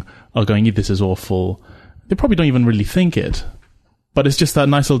something or going, this is awful, they probably don't even really think it. But it's just that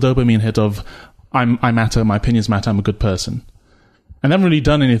nice little dopamine hit of I matter, my opinions matter, I'm a good person. And they haven't really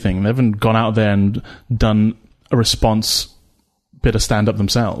done anything. They haven't gone out there and done a response bit of stand-up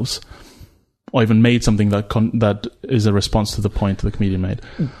themselves, or even made something that is a response to the point the comedian made.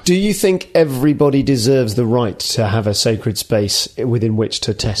 Do you think everybody deserves the right to have a sacred space within which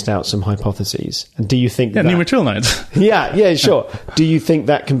to test out some hypotheses? And do you think New Material Night. Yeah, sure. Do you think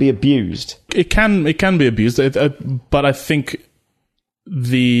that can be abused? It can be abused, but I think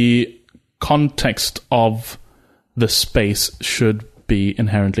the context of the space should be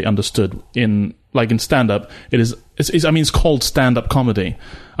inherently understood in stand-up. It's called stand-up comedy.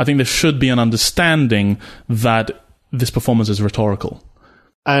 I think there should be an understanding that this performance is rhetorical.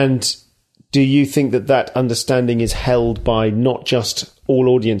 And do you think that understanding is held by not just all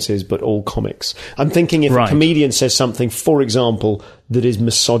audiences, but all comics? I'm thinking if a comedian says something, for example, that is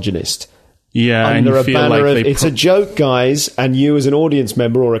misogynist, under a banner of, it's a joke, guys, and you as an audience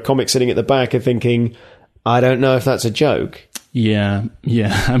member or a comic sitting at the back are thinking, I don't know if that's a joke. Yeah.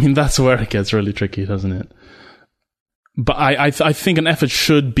 I mean, that's where it gets really tricky, doesn't it? But I think an effort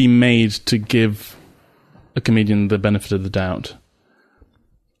should be made to give a comedian the benefit of the doubt.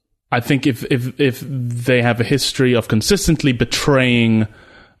 I think if they have a history of consistently betraying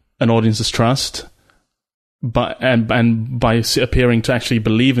an audience's trust, and by appearing to actually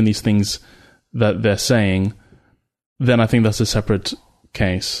believe in these things that they're saying, then I think that's a separate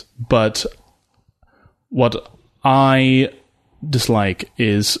case. But what I dislike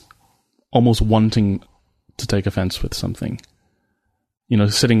is almost wanting to take offense with something. You know,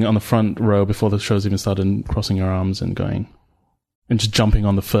 sitting on the front row before the show's even started and crossing your arms and going, and just jumping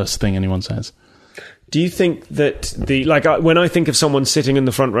on the first thing anyone says. Do you think that when I think of someone sitting in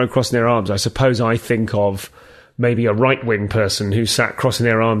the front row crossing their arms, I suppose I think of maybe a right-wing person who sat crossing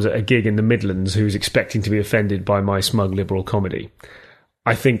their arms at a gig in the Midlands who's expecting to be offended by my smug liberal comedy.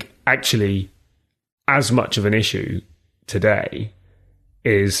 I think actually as much of an issue today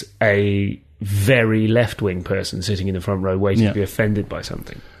is a very left-wing person sitting in the front row waiting to be offended by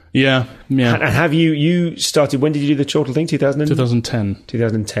something. Yeah. And have you started, when did you do the chortle thing? 2010.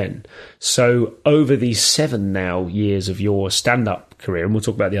 2010. So over these 7 now years of your stand-up career, and we'll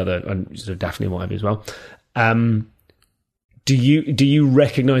talk about the other, and sort of Daphne and what have you as well, do you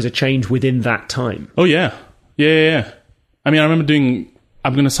recognise a change within that time? Oh, yeah. Yeah. I mean, I remember doing,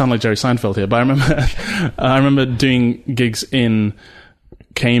 I'm going to sound like Jerry Seinfeld here, but I remember doing gigs in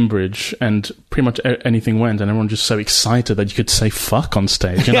Cambridge, and pretty much anything went, and everyone just so excited that you could say fuck on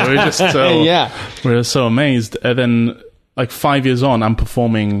stage. You know, we were just so we were so amazed. And then, like 5 years on, I'm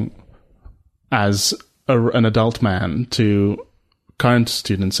performing as an adult man to current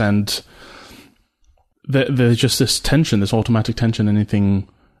students, and there's just this tension, this automatic tension.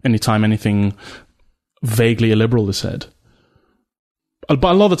 Anytime anything vaguely illiberal is said.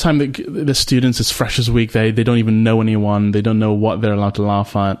 But a lot of the time, the students, it's Freshers Week, they don't even know anyone, they don't know what they're allowed to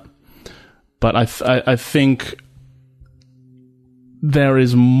laugh at. But I think there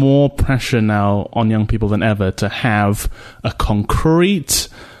is more pressure now on young people than ever to have a concrete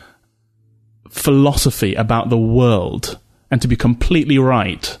philosophy about the world and to be completely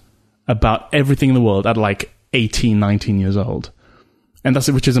right about everything in the world at like 18, 19 years old. And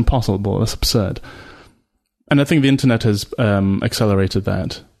which is impossible, that's absurd. And I think the internet has accelerated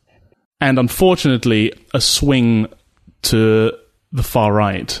that. And unfortunately, a swing to the far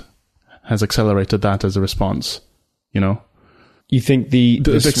right has accelerated that as a response, you know? You think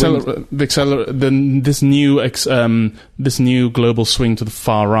this new global swing to the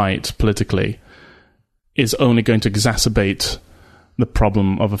far right politically is only going to exacerbate the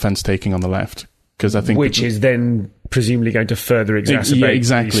problem of offense taking on the left, because I think which is then presumably going to further exacerbate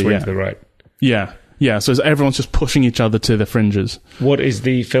the swing to the right. Yeah, so everyone's just pushing each other to the fringes. What is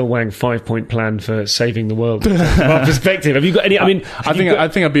the Phil Wang 5-point plan for saving the world from our perspective? Have you got any? I mean, I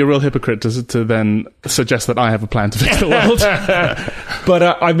think I'd be a real hypocrite to then suggest that I have a plan to fix the world.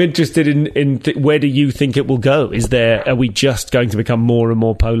 But I'm interested in where do you think it will go? Are we just going to become more and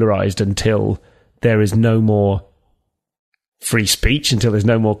more polarized until there is no more free speech, until there's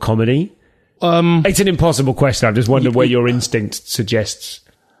no more comedy? It's an impossible question. I just wonder where your instinct suggests.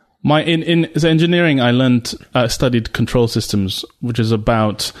 In engineering, I studied control systems, which is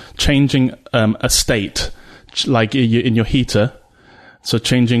about changing a state, like in your heater. So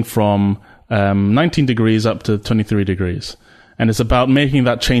changing from 19 degrees up to 23 degrees. And it's about making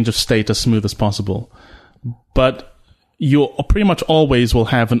that change of state as smooth as possible. But you pretty much always will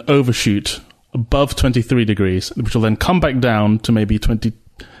have an overshoot above 23 degrees, which will then come back down to maybe 22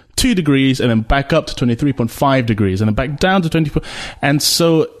 degrees, and then back up to 23.5 degrees, and then back down to 24. And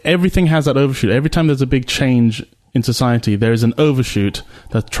so everything has that overshoot. Every time there's a big change in society, there is an overshoot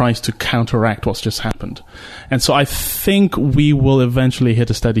that tries to counteract what's just happened. And so I think we will eventually hit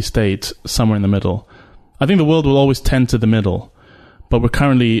a steady state somewhere in the middle. I think the world will always tend to the middle, but we're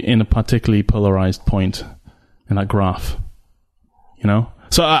currently in a particularly polarized point in that graph. You know?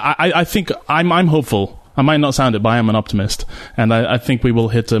 So I think I'm hopeful. I might not sound it, but I am an optimist, and I think we will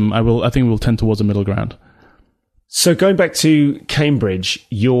hit I think we will tend towards a middle ground. So going back to Cambridge,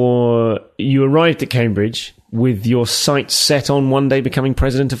 you arrived at Cambridge with your sights set on one day becoming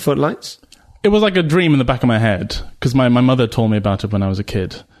president of Footlights? It was like a dream in the back of my head, because my mother told me about it when I was a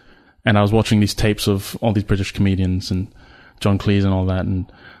kid, and I was watching these tapes of all these British comedians and John Cleese and all that,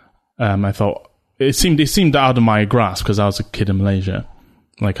 and I thought it seemed out of my grasp because I was a kid in Malaysia.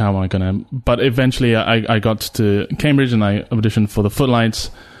 Like, how am I going to... But eventually I got to Cambridge and I auditioned for the Footlights,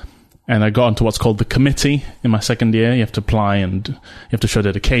 and I got into what's called the committee in my second year. You have to apply and you have to show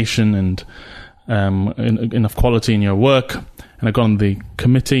dedication and enough quality in your work. and I got on the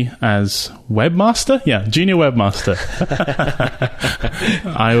committee as webmaster. Yeah, junior webmaster.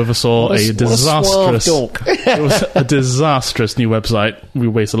 I oversaw a disastrous. It was a disastrous new website. We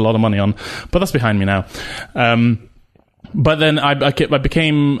wasted a lot of money on, but that's behind me now. But then I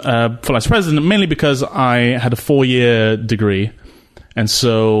became full vice president mainly because I had a 4-year degree, and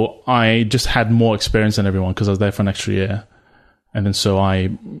so I just had more experience than everyone because I was there for an extra year. And then so I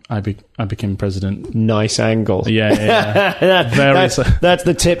became president. Nice angle. Yeah. That's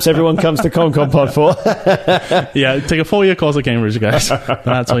the tips everyone comes to ConConPod for. Yeah, take a 4-year course at Cambridge, guys.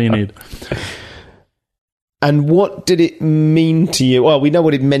 That's all you need. And what did it mean to you? Well, we know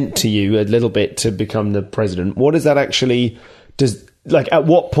what it meant to you a little bit to become the president. What does that actually... at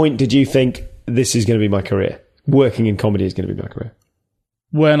what point did you think this is going to be my career? Working in comedy is going to be my career?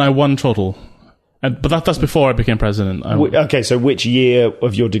 When I won Chortle. But that's before I became president. Okay, so which year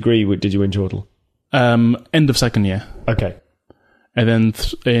of your degree did you win Chortle? End of second year. Okay. And then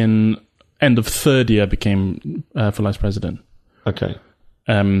in end of third year, I became full vice president. Okay.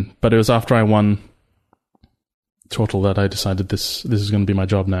 But it was after I won Chortle that I decided this is going to be my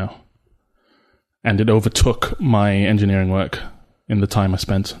job now. And it overtook my engineering work in the time I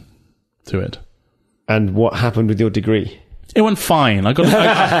spent to it. And what happened with your degree? It went fine. I got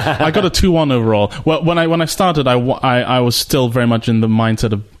a 2-1 overall. Well, when I started, I was still very much in the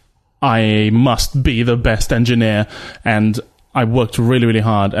mindset of I must be the best engineer, and I worked really, really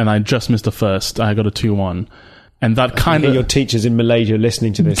hard, and I just missed the first. I got a 2-1. And that kind of... Your teachers in Malaysia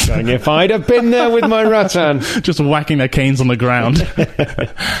listening to this going, if I'd have been there with my rattan. Just whacking their canes on the ground.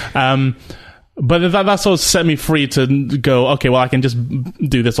 But that sort of set me free to go, okay, well, I can just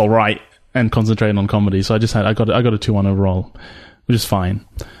do this all right and concentrate on comedy. So I got a 2-1 overall, which is fine.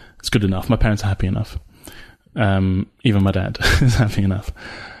 It's good enough. My parents are happy enough. Even my dad is happy enough.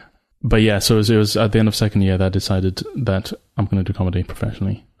 But yeah, so it was at the end of second year that I decided that I'm going to do comedy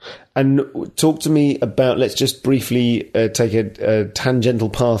professionally. And talk to me about, let's just briefly take a tangential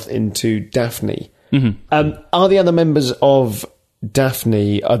path into Daphne. Mm-hmm. Are the other members of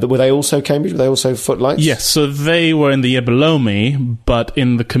Daphne, were they also Cambridge? Were they also Footlights? Yes, so they were in the year below me, but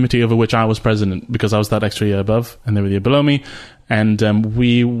in the committee over which I was president, because I was that extra year above, and they were the year below me. And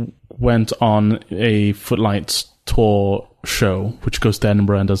we went on a Footlights tour show, which goes to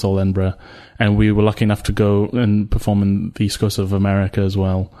Edinburgh and does all Edinburgh. And we were lucky enough to go and perform in the East Coast of America as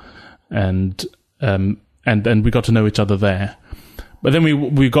well. And we got to know each other there. But then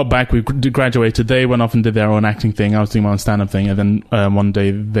we got back, we graduated, they went off and did their own acting thing, I was doing my own stand-up thing, and then one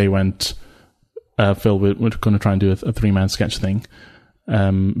day they went, Phil, we're going to try and do a 3-man sketch thing.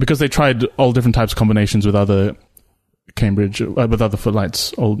 Because they tried all different types of combinations with other Cambridge, with other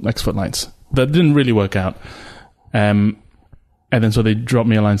Footlights, old ex-Footlights. That didn't really work out. And then so they dropped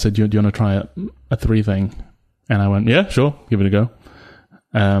me a line and said, do you want to try a 3 thing? And I went, yeah, sure, give it a go.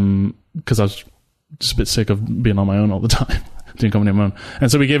 Because I was just a bit sick of being on my own all the time. Doing comedy on my own. And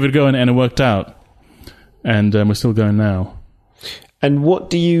so we gave it a go, and it worked out. And we're still going now. And what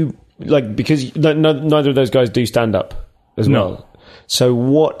do you... because neither of those guys do stand-up as well. So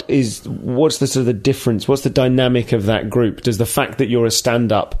what's the sort of the difference? What's the dynamic of that group? Does the fact that you're a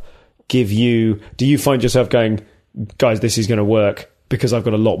stand-up give you... Do you find yourself going, guys, this is going to work because I've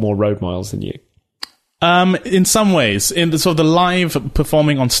got a lot more road miles than you? In some ways. In the sort of the live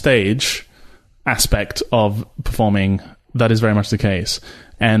performing on stage aspect of performing... That is very much the case.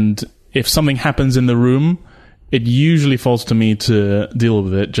 And if something happens in the room, it usually falls to me to deal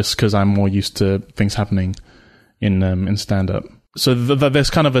with it just because I'm more used to things happening in stand-up. So there's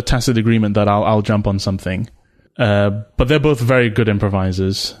kind of a tacit agreement that I'll jump on something. But they're both very good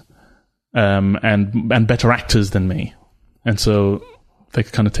improvisers and better actors than me. And so they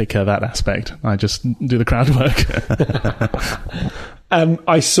kind of take care of that aspect. I just do the crowd work.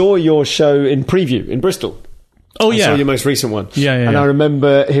 I saw your show in Preview in Bristol. Oh, yeah. I saw your most recent one. Yeah. And I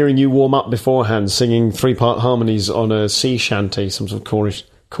remember hearing you warm up beforehand, singing 3-part harmonies on a sea shanty, some sort of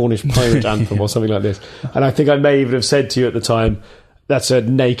Cornish pirate anthem or something like this. And I think I may even have said to you at the time, that's a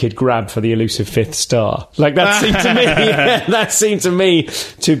naked grab for the elusive 5th star. That seemed to me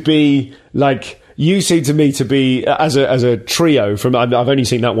to be like... You seem to me to be, as a trio, I've only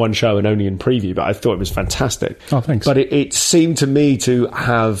seen that one show and only in Preview, but I thought it was fantastic. Oh, thanks. But it seemed to me to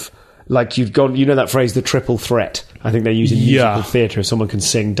have... you've gone, you know that phrase, the triple threat? I think they use in musical theatre if someone can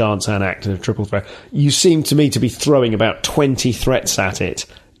sing, dance and act in a triple threat. You seem to me to be throwing about 20 threats at it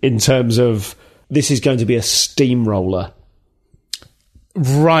in terms of this is going to be a steamroller.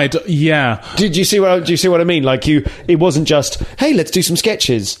 Right, yeah. Do you see what I mean? It wasn't just, hey, let's do some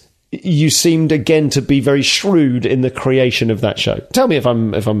sketches. you seemed again to be very shrewd in the creation of that show. Tell me if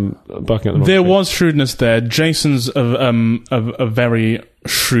I'm barking at the wrong There tree. was shrewdness there. Jason's a very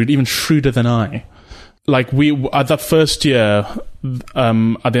shrewd, even shrewder than I. Like we at that first year, at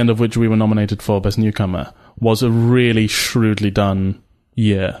the end of which we were nominated for Best Newcomer, was a really shrewdly done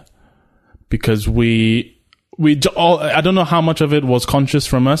year, because we all, I don't know how much of it was conscious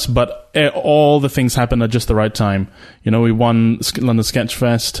from us, but all the things happened at just the right time. You know, we won London Sketch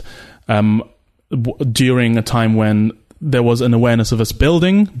Fest during a time when there was an awareness of us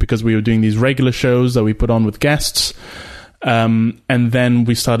building, because we were doing these regular shows that we put on with guests, and then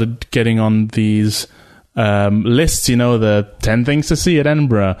we started getting on these lists, you know, the 10 things to see at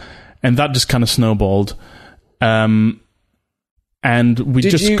Edinburgh, and that just kind of snowballed. And we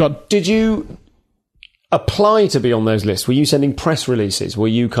Did you apply to be on those lists? Were you sending press releases? Were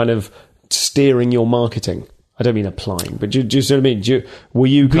you kind of steering your marketing? I don't mean applying, but do you see what I mean?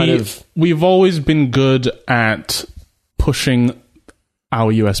 We've always been good at pushing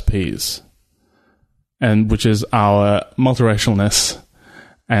our USPs, and which is our multiracialness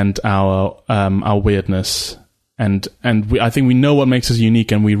and our weirdness, and I think we know what makes us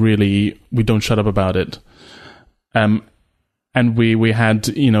unique, and we don't shut up about it. And we had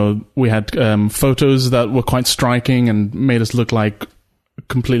photos that were quite striking and made us look like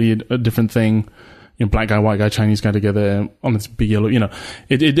completely a different thing. You know, black guy, white guy, Chinese guy together on this big yellow. You know,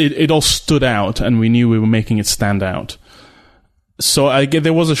 it all stood out, and we knew we were making it stand out. So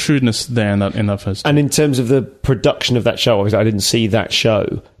there was a shrewdness there in that first. And in terms of the production of that show, obviously I didn't see that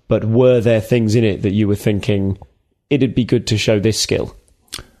show, but were there things in it that you were thinking it'd be good to show this skill?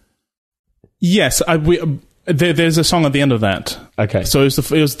 Yes, there's a song at the end of that. Okay, so it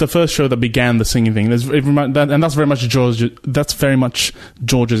was the first show that began the singing thing. And that's very much George. That's very much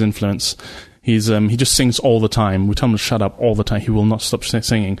George's influence. He just sings all the time. We tell him to shut up all the time. He will not stop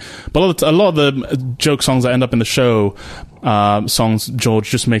singing. But a lot of the joke songs that end up in the show, songs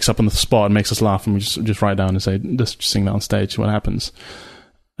George just makes up on the spot and makes us laugh, and we just write down and say, just sing that on stage. What happens?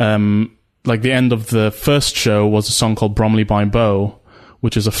 Like the end of the first show was a song called Bromley by Bow,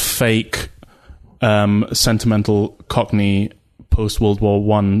 which is a fake sentimental Cockney post World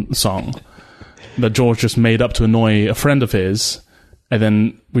War I song that George just made up to annoy a friend of his, and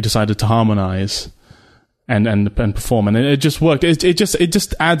then we decided to harmonize and perform, and it just worked. It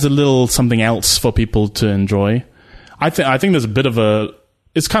just adds a little something else for people to enjoy. I think there's a bit of a.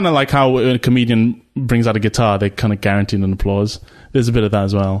 It's kind of like how a comedian brings out a guitar, they kind of guaranteed an applause. There's a bit of that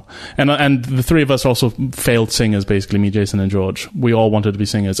as well. And the three of us also failed singers, basically, me, Jason, and George. We all wanted to be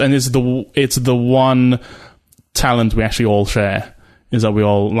singers. And it's the one talent we actually all share, is that we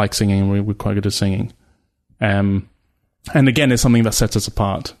all like singing, and we're quite good at singing. And again, it's something that sets us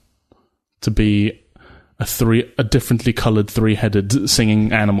apart, to be a differently coloured, three-headed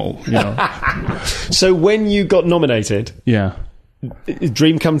singing animal, you know. So when you got nominated... Yeah.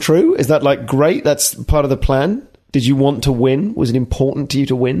 Dream come true? Is that like great? That's part of the plan? Did you want to win? Was it important to you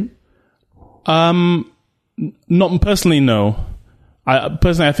to win? Not personally, no. I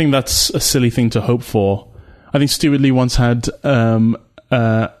think that's a silly thing to hope for. I think Stuart Lee once had an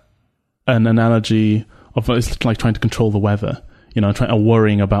analogy of it's like trying to control the weather. You know,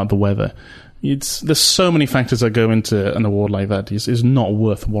 worrying about the weather. There's so many factors that go into an award like that. It's not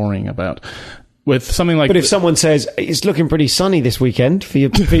worth worrying about. With something like, but if someone says it's looking pretty sunny this weekend for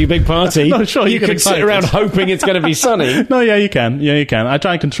your big party, no, sure, you can sit around hoping it's going to be sunny. No, yeah, you can. I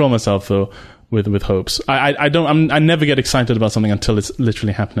try and control myself though with hopes. I never get excited about something until it's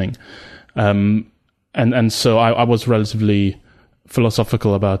literally happening. And so I was relatively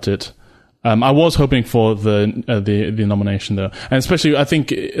philosophical about it. I was hoping for the nomination though, and especially I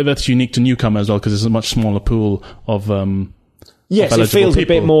think that's unique to newcomer as well, because it's a much smaller pool of. Yes, it feels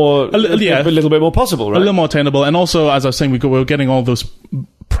people. A little bit more possible, right? A little more attainable. And also, as I was saying, we were getting all those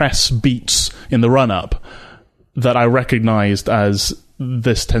press beats in the run-up that I recognised as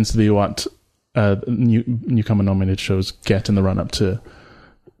this tends to be what newcomer-nominated shows get in the run-up to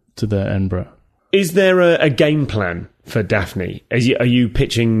the Edinburgh. Is there a game plan for Daphne? Are you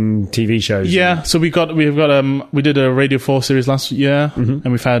pitching TV shows? Yeah, so we did a Radio 4 series last year, and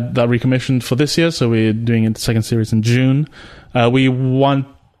we've had that recommissioned for this year, so we're doing a second series in June. We want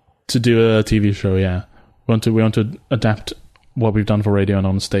to do a TV show, yeah. We want to adapt what we've done for radio and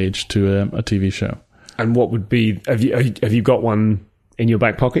on stage to a TV show. And what would be... Have you got one in your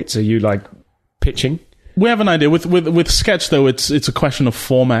back pockets? Are you, like, pitching? We have an idea. With sketch, though, it's a question of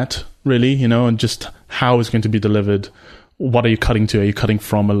format, really, you know, and just how it's going to be delivered. What are you cutting to? Are you cutting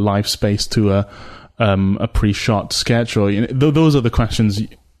from a live space to a pre-shot sketch? Or those are the questions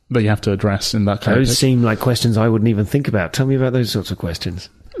that you have to address in that kind of... Those seem like questions I wouldn't even think about. Tell me about those sorts of questions.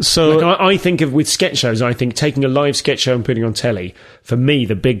 So I think of with sketch shows, I think taking a live sketch show and putting on telly, for me,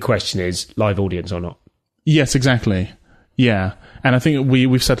 the big question is live audience or not. Yes, exactly. Yeah. And I think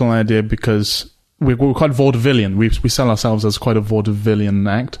we've settled on an idea because we're quite vaudevillian. We sell ourselves as quite a vaudevillian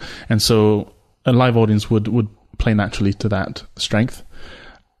act. And so a live audience would play naturally to that strength.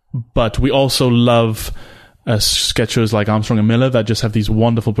 But we also love sketch shows like Armstrong and Miller that just have these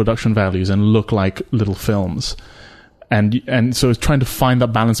wonderful production values and look like little films. And so it's trying to find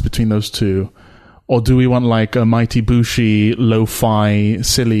that balance between those two. Or do we want like a Mighty Booshi, lo-fi,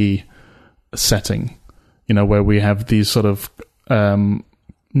 silly setting? You know, where we have these sort of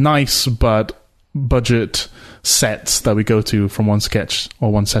nice but budget sets that we go to from one sketch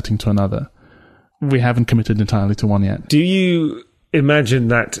or one setting to another. We haven't committed entirely to one yet. Do you imagine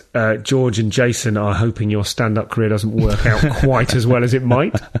that George and Jason are hoping your stand-up career doesn't work out quite as well as it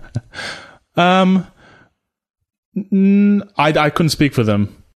might? I couldn't speak for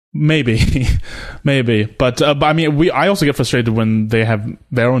them. Maybe, but I mean, I also get frustrated when they have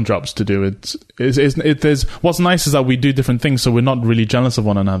their own jobs to do. There's what's nice is that we do different things, so we're not really jealous of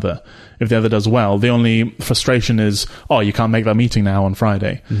one another. If the other does well, the only frustration is, oh, you can't make that meeting now on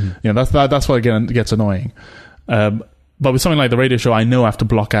Friday. Mm-hmm. You know, that's what gets annoying. But with something like the radio show, I know I have to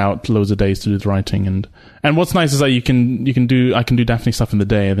block out loads of days to do the writing, and what's nice is that I can do Daphne stuff in the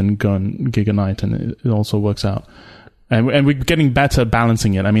day and then go and gig at night, and it also works out. And we're getting better at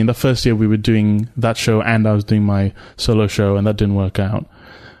balancing it. I mean, the first year we were doing that show and I was doing my solo show, and that didn't work out.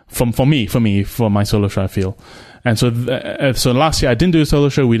 For my solo show, I feel. And so last year I didn't do a solo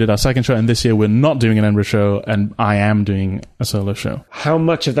show. We did our second show, and this year we're not doing an Edinburgh show, and I am doing a solo show. How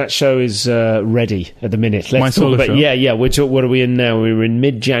much of that show is ready at the minute? My solo show? Yeah. What are we in now? We're in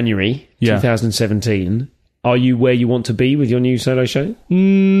mid-January 2017. Are you where you want to be with your new solo show?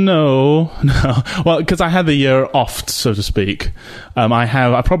 No. Well, because I had the year off, so to speak.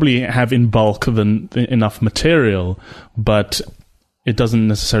 I probably have in bulk enough material, but it doesn't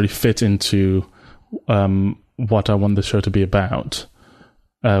necessarily fit into what I want the show to be about.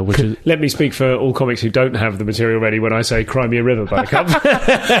 Which is Let me speak for all comics who don't have the material ready when I say "Cry Me a River" Buttercup.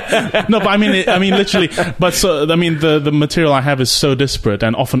 No, but I mean literally. But so I mean the material I have is so disparate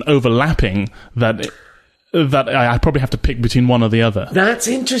and often overlapping that I probably have to pick between one or the other. That's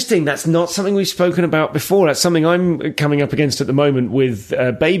interesting. That's not something we've spoken about before. That's something I'm coming up against at the moment with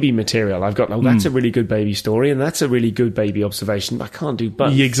baby material. I've got, that's a really good baby story, and that's a really good baby observation. I can't do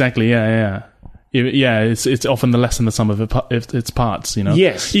both. Yeah, exactly, yeah. Yeah, it's often the less than the sum of its parts, you know?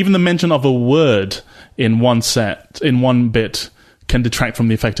 Yes. Even the mention of a word in one bit can detract from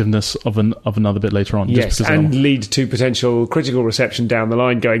the effectiveness of another bit later on. Yes, and lead to potential critical reception down the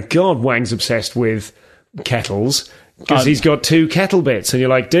line going, God, Wang's obsessed with kettles because he's got two kettle bits, and you're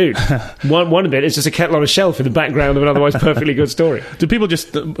like, dude, one bit is just a kettle on a shelf in the background of an otherwise perfectly good story. Do people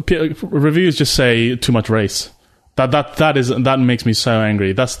reviews just say too much race? That makes me so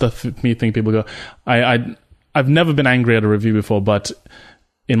angry. That's the thing people go. I've never been angry at a review before, but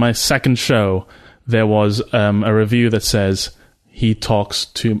in my second show there was a review that says he talks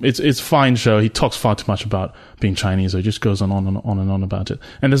too. It's a fine show. He talks far too much about being Chinese. Or he just goes on and on about it.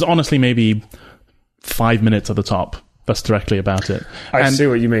 And there's honestly maybe 5 minutes at the top that's directly about it. I see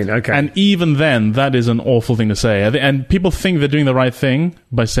what you mean. Okay. And even then, that is an awful thing to say. And people think they're doing the right thing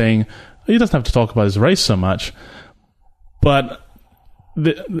by saying he doesn't have to talk about his race so much. But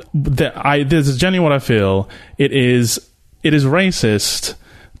there's genuinely what I feel. It is racist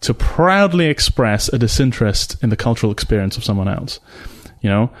to proudly express a disinterest in the cultural experience of someone else, you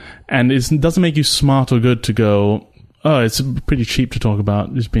know. And it doesn't make you smart or good to go, oh, it's pretty cheap to talk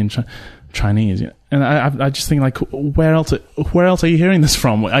about just being Chinese. And I just think, like, where else are you hearing this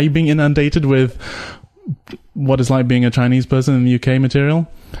from? Are you being inundated with what it's like being a Chinese person in the UK material?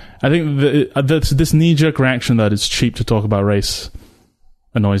 I think this knee-jerk reaction that it's cheap to talk about race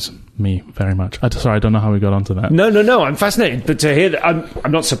annoys me very much. Sorry, I don't know how we got onto that. No, I'm fascinated. But to hear that,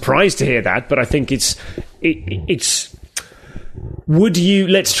 I'm not surprised to hear that, but I think it's would you,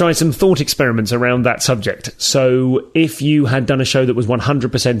 let's try some thought experiments around that subject. So if you had done a show that was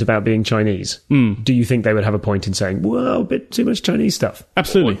 100% about being Chinese, do you think they would have a point in saying, well, a bit too much Chinese stuff?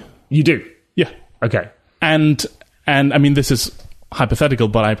 Absolutely. Or, you do? Yeah. Okay. And I mean, this is hypothetical,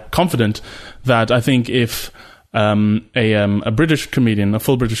 but I'm confident that I think if a British comedian, a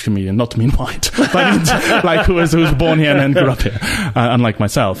full British comedian, not to mean white, like who was born here and then grew up here, unlike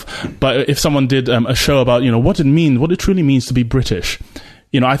myself. But if someone did a show about, you know, what it truly means to be British,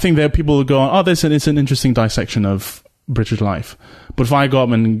 you know, I think there are people who go, oh, it's an interesting dissection of British life. But if I go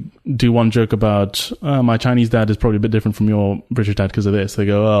up and do one joke about my Chinese dad is probably a bit different from your British dad because of this, they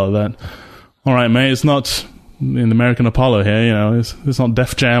go, oh, that, all right, mate, it's not in the American Apollo here. You know, it's not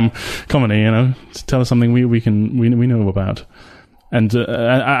Def Jam comedy. You know, tell us something we know about. And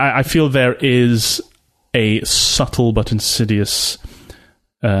I feel there is a subtle but insidious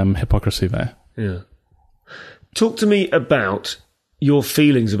hypocrisy there. Yeah. Talk to me about your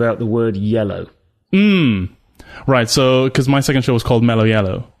feelings about the word yellow. Right, so because my second show was called Mellow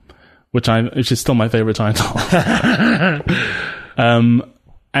Yellow, which is still my favorite title.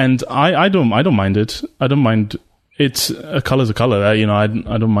 And I don't mind it. I don't mind. It's a color's a color. You know, I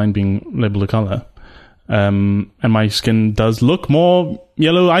don't mind being labeled a color. And my skin does look more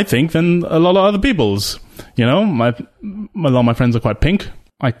yellow, I think, than a lot of other people's. You know, a lot of my friends are quite pink.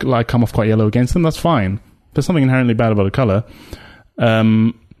 I come off quite yellow against them. That's fine. There's something inherently bad about a color.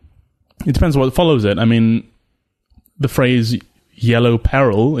 It depends on what follows it. I mean, the phrase "yellow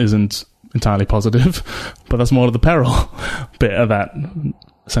peril" isn't entirely positive, but that's more of the peril bit of that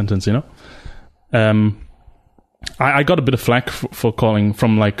sentence, you know. I got a bit of flack for calling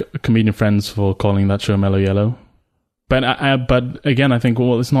from like comedian friends for calling that show Mellow Yellow, but again, I think,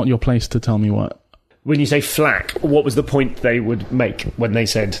 well, it's not your place to tell me what. When you say flack, what was the point they would make when they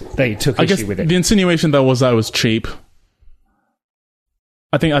said they took issue with it? The insinuation that I was cheap.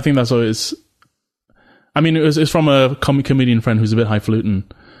 I think that's what it is. I mean, it's from a comedian friend who's a bit highfalutin.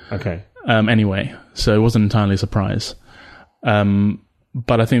 Okay. Anyway, so it wasn't entirely a surprise.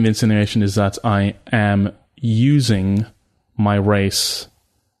 But I think the insinuation is that I am using my race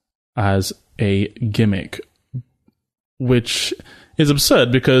as a gimmick, which is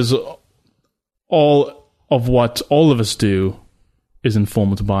absurd because all of what all of us do is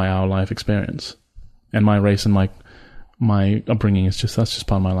informed by our life experience, and my race and my upbringing that's just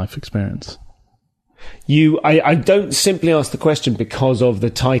part of my life experience. I don't simply ask the question because of the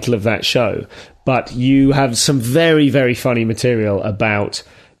title of that show, but you have some very, very funny material about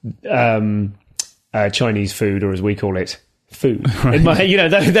Chinese food, or as we call it, food. Right.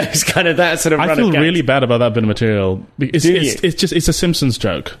 Those kind of that sort of. I feel really bad about that bit of material. It's a Simpsons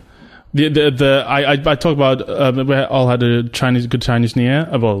joke. I talk about we all had a good Chinese New Year.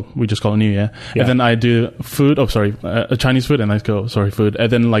 Well, we just call it New Year, and then I do food. Oh, sorry, Chinese food, and I go food,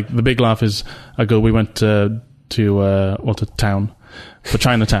 and then like the big laugh is I go we went to town for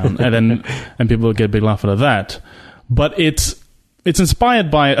Chinatown, and people get a big laugh out of that. But it's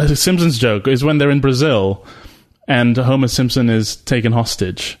inspired by a Simpsons joke. Is when they're in Brazil, and Homer Simpson is taken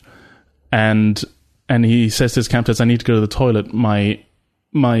hostage, and he says to his captors, "I need to go to the toilet.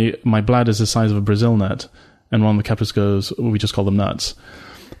 My bladder is the size of a Brazil nut," and one of the captors goes, "We just call them nuts."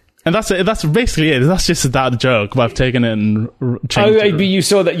 And that's it. That's basically it. That's just that joke, but I've taken it and changed it. But you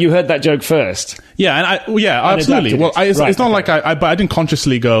saw that, you heard that joke first. Yeah, absolutely. Well, it's not like but I didn't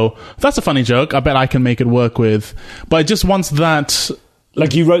consciously go, "That's a funny joke. I bet I can make it work with." But just once that,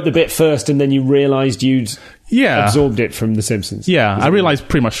 like you wrote the bit first, and then you realised you'd absorbed it from The Simpsons. Yeah, I realised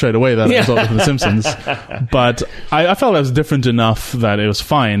pretty much straight away that I absorbed it from The Simpsons. But I felt it was different enough that it was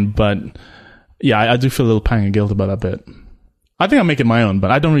fine. But yeah, I do feel a little pang of guilt about that bit. I think I'll make it my own, but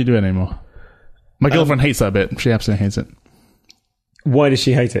I don't really do it anymore. My girlfriend hates that bit. She absolutely hates it. Why does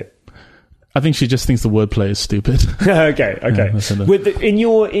she hate it? I think she just thinks the wordplay is stupid. Okay. Yeah, in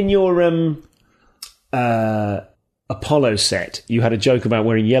your Apollo set, you had a joke about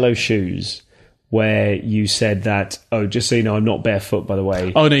wearing yellow shoes, where you said that, "Oh, just so you know, I'm not barefoot, by the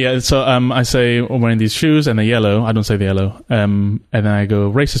way." Oh no, yeah. So I say I'm wearing these shoes and they're yellow. I don't say the yellow. And then I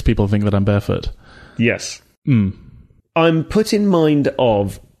go, racist people think that I'm barefoot. Yes. I'm put in mind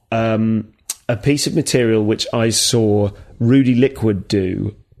of a piece of material which I saw Rudy Liquid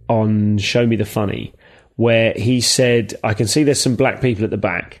do on Show Me the Funny, where he said, "I can see there's some black people at the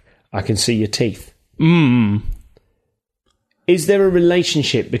back. I can see your teeth." Is there a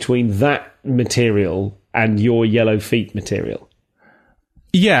relationship between that material and your yellow feet material?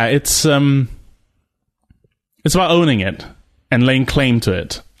 Yeah, it's about owning it and laying claim to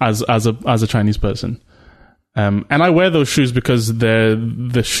it as a Chinese person. And I wear those shoes because they're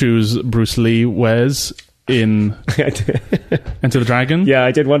the shoes Bruce Lee wears in Enter the Dragon. Yeah,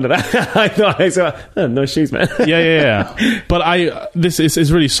 I did wonder that. I thought I saw, no shoes, man. Yeah. But this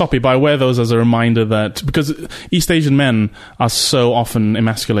is really soppy, but I wear those as a reminder that, because East Asian men are so often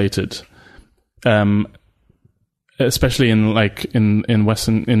emasculated, especially in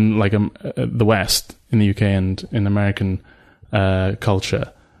Western, in the West, in the UK and in American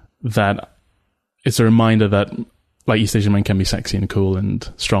culture, that it's a reminder that East Asian men can be sexy and cool and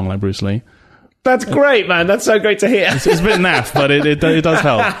strong like Bruce Lee. That's great, man. That's so great to hear. It's a bit naff, but it does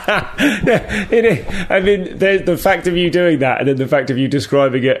help. Yeah, it is. I mean, the fact of you doing that, and then the fact of you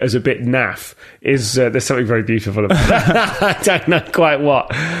describing it as a bit naff, is there's something very beautiful about that. I don't know quite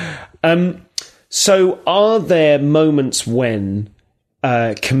what. So, are there moments when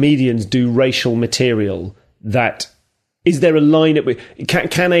comedians do racial material that... Is there a line at which...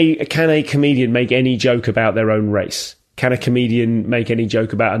 Can a comedian make any joke about their own race? Can a comedian make any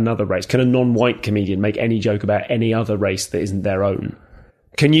joke about another race? Can a non-white comedian make any joke about any other race that isn't their own?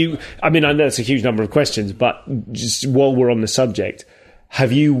 Can you... I mean, I know it's a huge number of questions, but just while we're on the subject,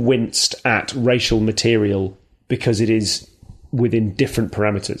 have you winced at racial material because it is within different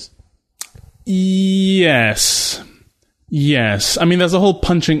parameters? Yes. I mean, there's a whole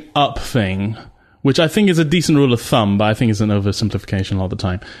punching up thing, which I think is a decent rule of thumb, but I think is an oversimplification all the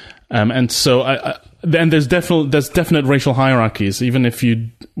time. And so, then there's definite racial hierarchies, even if you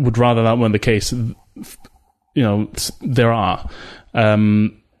would rather that weren't the case. There are.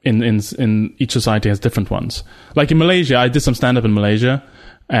 In each society has different ones. Like in Malaysia, I did some stand-up in Malaysia,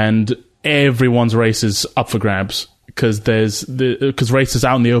 and everyone's race is up for grabs. Because race is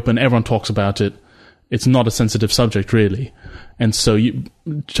out in the open, everyone talks about it. It's not a sensitive subject, really. And so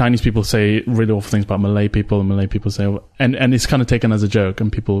Chinese people say really awful things about Malay people, and Malay people say... And it's kind of taken as a joke,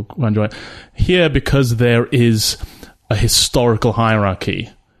 and people enjoy it. Here, because there is a historical hierarchy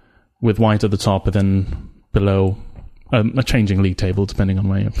with white at the top and then below... a changing league table, depending on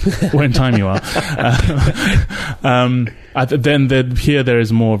where in time you are. Then here there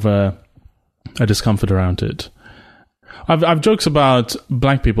is more of a discomfort around it. I've jokes about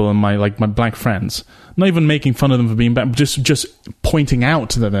black people and my black friends, not even making fun of them for being black, just pointing out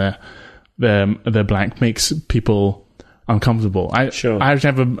that they're black makes people uncomfortable. I actually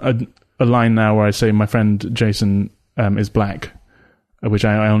have a line now where I say my friend Jason is black, which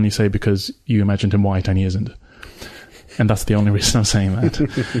I only say because you imagined him white and he isn't. And that's the only reason I'm saying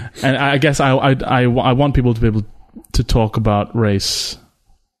that. And I guess I want people to be able to talk about race,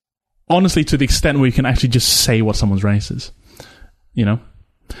 honestly, to the extent where you can actually just say what someone's race is,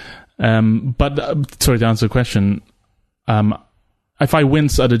 But sorry, to answer the question, if I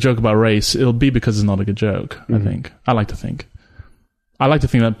wince at a joke about race, it'll be because it's not a good joke. I think. I like to think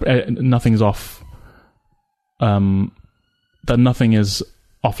that nothing's off. That nothing is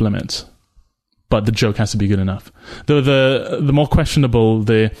off limits. But the joke has to be good enough. The more questionable,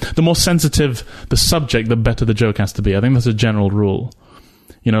 the more sensitive the subject, the better the joke has to be. I think that's a general rule.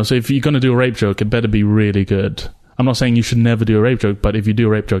 So if you're going to do a rape joke, it better be really good. I'm not saying you should never do a rape joke, but if you do a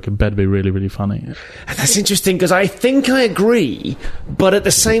rape joke, it better be really, really funny. And that's interesting, because I think I agree, but at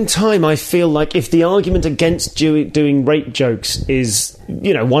the same time, I feel like if the argument against doing rape jokes is,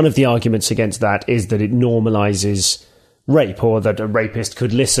 one of the arguments against that is that it normalises rape, or that a rapist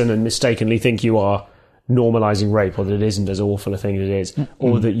could listen and mistakenly think you are normalising rape, or that it isn't as awful a thing as it is,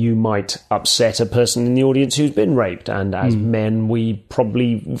 or that you might upset a person in the audience who's been raped. And as men, we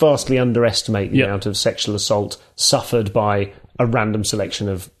probably vastly underestimate the amount of sexual assault suffered by a random selection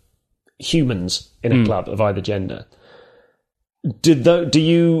of humans in a club of either gender. Do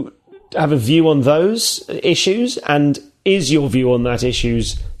you have a view on those issues? And is your view on that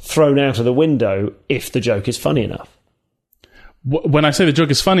issues thrown out of the window if the joke is funny enough? When I say the joke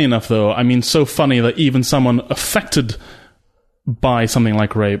is funny enough, though, I mean so funny that even someone affected by something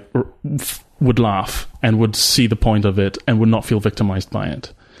like rape would laugh and would see the point of it and would not feel victimized by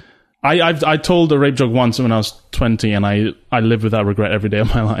it. I told a rape joke once when I was 20, and I lived with that regret every day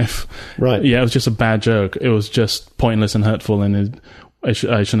of my life. Right. Yeah, it was just a bad joke. It was just pointless and hurtful, and I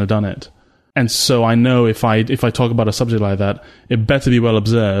shouldn't have done it. And so I know if I talk about a subject like that, it better be well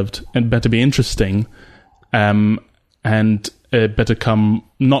observed and better be interesting, and it better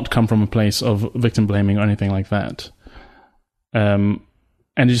not come from a place of victim blaming or anything like that. And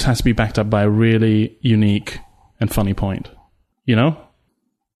it just has to be backed up by a really unique and funny point.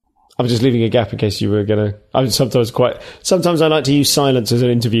 I'm just leaving a gap in case you were going to... Sometimes I like to use silence as an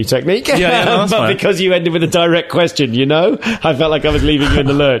interview technique. Yeah, no, that's but fine. Because you ended with a direct question, I felt like I was leaving you in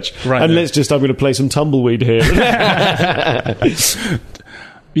the lurch. Right. And I'm going to play some tumbleweed here.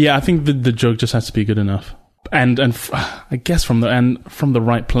 Yeah, I think the joke just has to be good enough. And I guess from the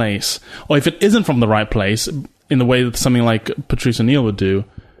right place. Or if it isn't from the right place, in the way that something like Patrice O'Neill would do,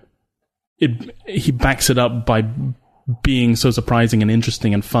 he backs it up by being so surprising and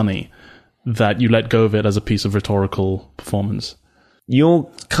interesting and funny that you let go of it as a piece of rhetorical performance. You're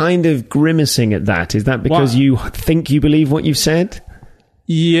kind of grimacing at that. Is that because you think you believe what you've said?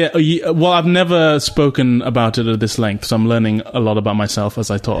 Yeah. Well, I've never spoken about it at this length, so I'm learning a lot about myself as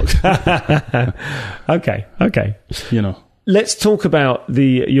I talk. Okay. Let's talk about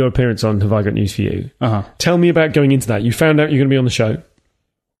your appearance on Have I Got News For You? Uh-huh. Tell me about going into that. You found out you're going to be on the show.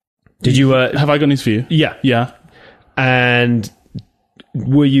 Did you... Have I Got News For You? Yeah. Yeah. And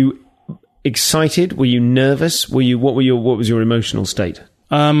were you excited? Were you nervous? What was your emotional state?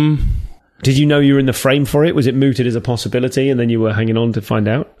 Did you know you were in the frame for it? Was it mooted as a possibility and then you were hanging on to find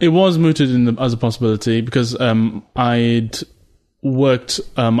out? It was mooted as a possibility because I'd worked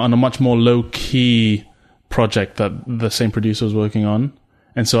on a much more low-key project that the same producer was working on.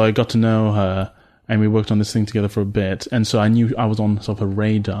 And so I got to know her, and we worked on this thing together for a bit. And so I knew I was on sort of a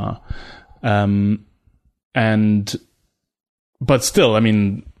radar. But still, I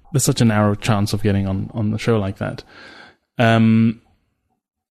mean, there's such a narrow chance of getting on the show like that. And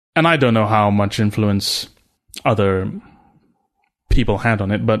I don't know how much influence other people had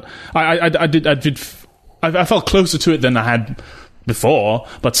on it, but I felt closer to it than I had before.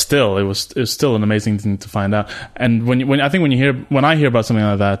 But still, it was still an amazing thing to find out. And when I hear about something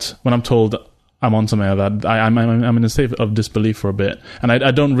like that, when I'm told I'm on something like that, I'm in a state of disbelief for a bit, and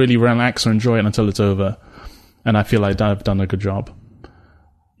I don't really relax or enjoy it until it's over, and I feel like I've done a good job.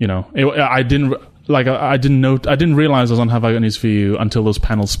 You know, I didn't realize I was on Have I Got News For You until those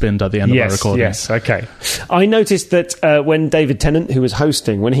panels spinned at the end of our recording. Yes, okay. I noticed that when David Tennant, who was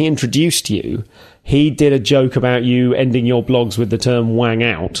hosting, when he introduced you, he did a joke about you ending your blogs with the term Wang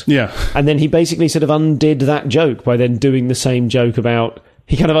out. Yeah. And then he basically sort of undid that joke by then doing the same joke about...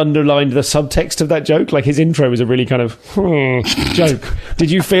 He kind of underlined the subtext of that joke. Like, his intro was a really kind of joke. Did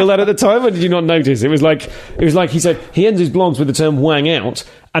you feel that at the time, or did you not notice? It was like he said, he ends his blogs with the term Wang out,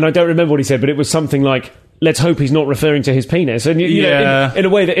 and I don't remember what he said, but it was something like, let's hope he's not referring to his penis. And you know, in a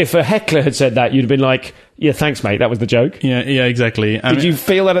way that if a heckler had said that, you'd have been like, yeah, thanks, mate, that was the joke. Yeah, exactly. Did you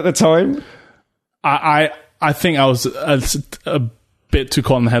feel that at the time? I think I was a bit too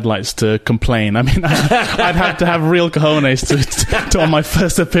caught in the headlights to complain. I mean, I'd have to have real cojones to on my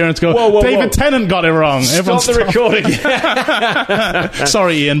first appearance go, whoa, David Tennant got it wrong. Stop the recording.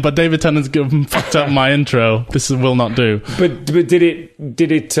 Sorry, Ian, but David Tennant's fucked up my intro. This will not do. But did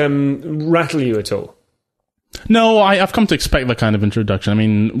it rattle you at all? No, I've come to expect that kind of introduction. I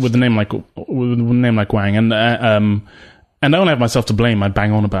mean, with a name like Wang, and I only have myself to blame. I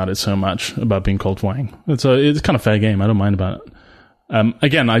bang on about it so much about being called Wang. It's kind of fair game. I don't mind about it.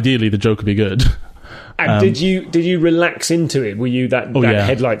 Again, ideally, the joke would be good. And did you relax into it? Were you that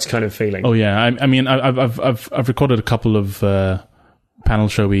headlights kind of feeling? Oh yeah, I mean, I've recorded a couple of panel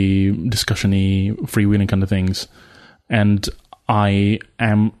showy, discussion-y, freewheeling kind of things, and I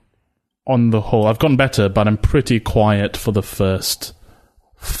am, on the whole, I've gotten better, but I'm pretty quiet for the first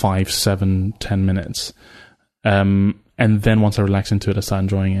 5, 7, 10 minutes. And then once I relax into it, I start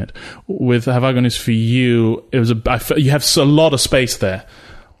enjoying it. With Have I Got News For You, you have a lot of space there.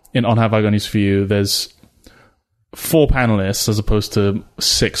 On Have I Got News For You, there's 4 panelists as opposed to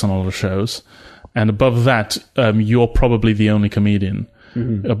 6 on all the shows. And above that, you're probably the only comedian.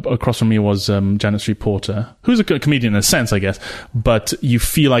 Mm-hmm. Across from me was Janet Street Porter, who's a comedian in a sense, I guess. But you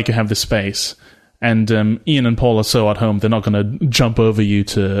feel like you have this space. And Ian and Paul are so at home, they're not going to jump over you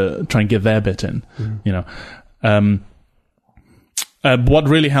to try and get their bit in. Mm-hmm. You know. What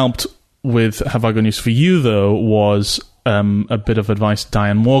really helped with Have I Got News For You, though, was a bit of advice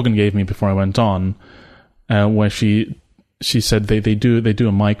Diane Morgan gave me before I went on, where she said they do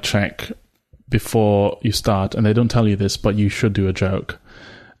a mic check before you start, and they don't tell you this, but you should do a joke.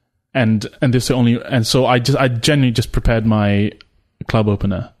 And so I genuinely just prepared my club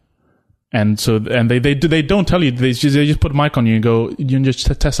opener, and they don't tell you, they just put a mic on you and go, you can just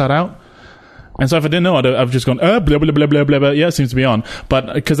test that out. And so if I didn't know, I've just gone, blah, blah, blah, blah, blah, blah. Yeah, it seems to be on.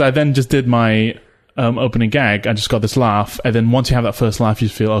 But because I then just did my opening gag, I just got this laugh. And then once you have that first laugh, you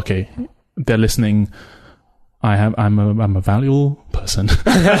feel, okay, they're listening. I'm a valuable person.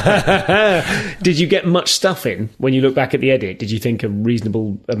 Did you get much stuff in when you look back at the edit? Did you think a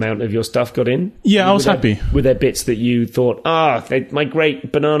reasonable amount of your stuff got in? Yeah, I was happy. Were there bits that you thought, my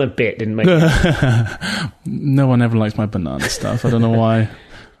great banana bit didn't make it? No one ever likes my banana stuff. I don't know why.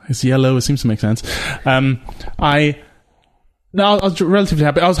 It's yellow. It seems to make sense. I was relatively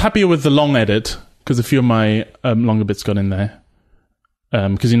happy. I was happier with the long edit because a few of my longer bits got in there.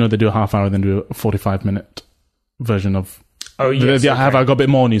 Because they do a half hour, then do a 45-minute version of. Oh yes, Have I got a bit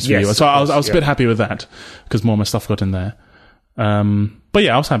more news for you? So I was a bit happy with that because more of my stuff got in there. But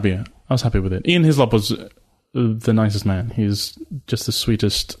yeah, I was happy. I was happy with it. Ian Hislop was the nicest man. He's just the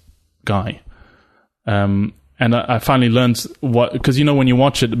sweetest guy. And I finally learned because when you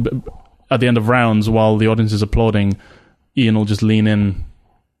watch it at the end of rounds while the audience is applauding, Ian will just lean in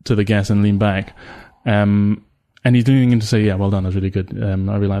to the guest and lean back. And he's leaning in to say, yeah, well done, that was really good. I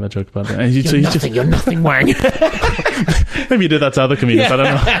really like that joke about that. And you're nothing, Wang. Maybe he did that to other comedians, I don't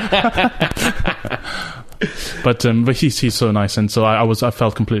know. But he's so nice, and so I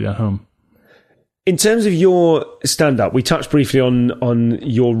felt completely at home. In terms of your stand-up, we touched briefly on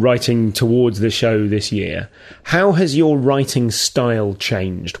your writing towards the show this year. How has your writing style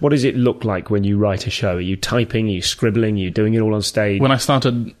changed? What does it look like when you write a show? Are you typing? Are you scribbling? Are you doing it all on stage? When I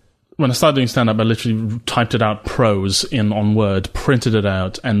started doing stand-up, I literally typed it out prose on Word, printed it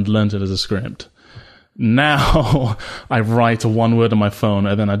out, and learned it as a script. Now I write one word on my phone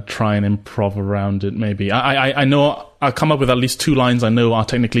and then I try and improv around it. Maybe I know I'll come up with at least 2 lines I know are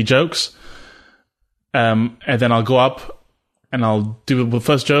technically jokes, and then I'll go up and I'll do the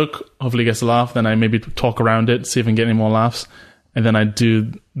first joke. Hopefully, it gets a laugh. Then I maybe talk around it, see if I can get any more laughs, and then I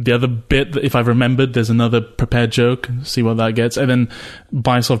do the other bit. If I've remembered, there's another prepared joke. See what that gets, and then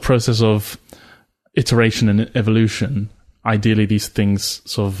by sort of process of iteration and evolution, ideally these things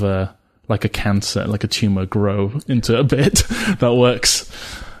sort of. Like a cancer, like a tumor, grow into a bit that works.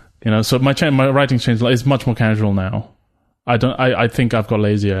 So my writing's changed. It's much more casual now. I think I've got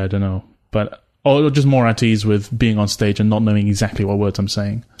lazier. I don't know, but or just more at ease with being on stage and not knowing exactly what words I'm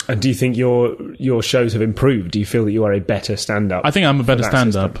saying. And do you think your shows have improved? Do you feel that you are a better stand-up? I think I'm a better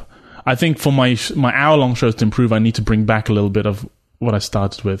stand-up. I think for my hour-long shows to improve, I need to bring back a little bit of what I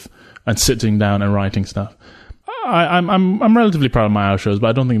started with and sitting down and writing stuff. I'm relatively proud of my hour shows, but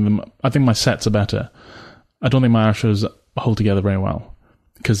I don't think I think my sets are better. I don't think my hour shows hold together very well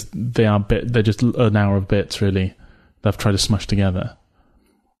because they're just an hour of bits really that I've tried to smush together.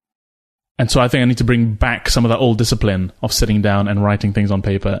 And so I think I need to bring back some of that old discipline of sitting down and writing things on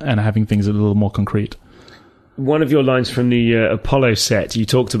paper and having things a little more concrete. One of your lines from the Apollo set, you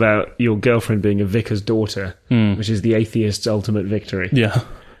talked about your girlfriend being a vicar's daughter, which is the atheist's ultimate victory. Yeah.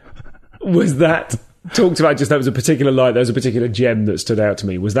 Was that... Talked about that was a particular line, there was a particular gem that stood out to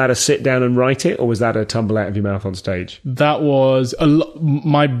me. Was that a sit down and write it, or was that a tumble out of your mouth on stage? That was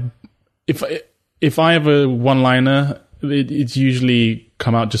if I have a one-liner, it's usually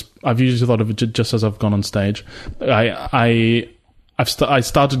come out I've usually thought of it just as I've gone on stage. I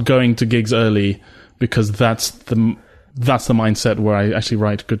started going to gigs early because that's the mindset where I actually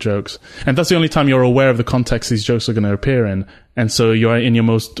write good jokes. And that's the only time you're aware of the context these jokes are going to appear in. And so you're in your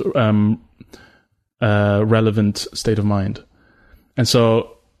most relevant state of mind. And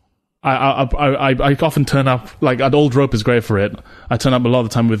so I often turn up, like at Old Rope is great for it. I turn up a lot of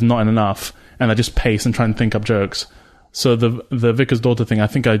the time with not enough, and I just pace and try and think up jokes. So the vicar's daughter thing, I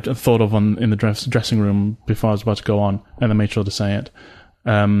think I thought of in the dressing room before I was about to go on, and I made sure to say it.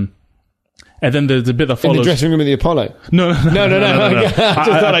 And then the bit that follows... In the dressing room of the Apollo? No. I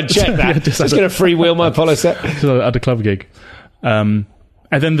just thought I'd check that. Just going to freewheel my Apollo set. At a club gig.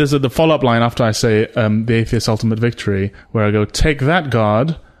 And then there's the follow-up line after I say the atheist's ultimate victory, where I go, take that,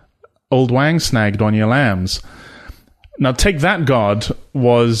 God, old Wang snagged on your lambs. Now, take that, God,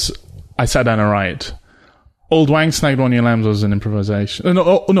 was... I sat down and write. Old Wang snagged one of your lambs was an improvisation.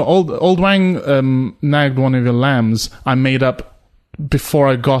 Old Wang nagged one of your lambs I made up before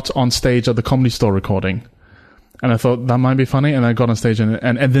I got on stage at the Comedy Store recording. And I thought, that might be funny, and I got on stage, and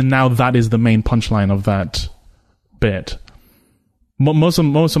then now that is the main punchline of that bit. Most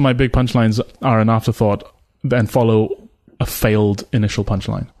of my big punchlines are an afterthought and follow a failed initial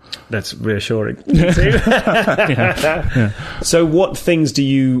punchline. That's reassuring. Yeah. So what things do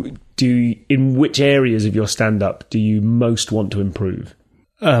you do, in which areas of your stand-up do you most want to improve?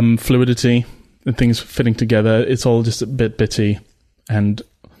 Fluidity and things fitting together. It's all just a bit bitty. And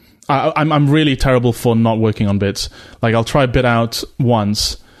I'm really terrible for not working on bits. Like, I'll try a bit out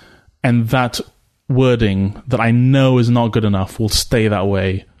once, and that wording that I know is not good enough will stay that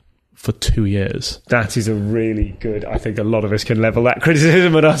way for 2 years. That is a really good... I think a lot of us can level that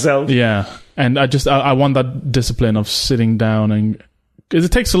criticism at ourselves. Yeah. And I want that discipline of sitting down and... Because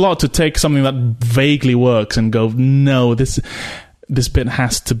it takes a lot to take something that vaguely works and go, no, this bit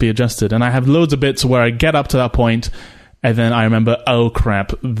has to be adjusted. And I have loads of bits where I get up to that point and then I remember, oh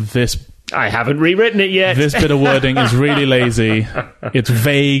crap, I haven't rewritten it yet. This bit of wording is really lazy. It's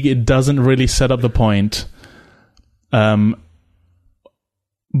vague. It doesn't really set up the point. I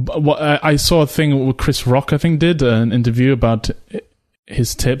saw a thing where Chris Rock, I think, did an interview about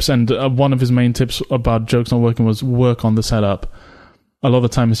his tips, and one of his main tips about jokes not working was work on the setup. A lot of the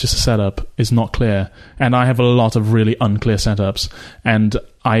time it's just a setup. It's not clear. And I have a lot of really unclear setups. And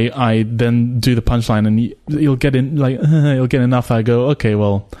I then do the punchline, and you'll get in, like, you'll get enough that I go, okay,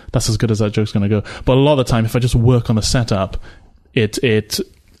 well, that's as good as that joke's going to go. But a lot of the time, if I just work on the setup, it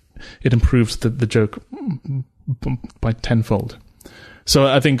improves the joke by tenfold. So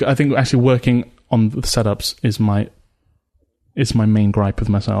I think actually working on the setups is my main gripe with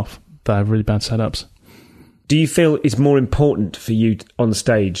myself, that I have really bad setups. Do you feel it's more important for you on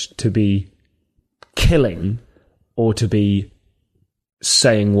stage to be killing or to be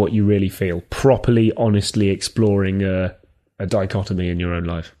saying what you really feel, properly, honestly exploring a dichotomy in your own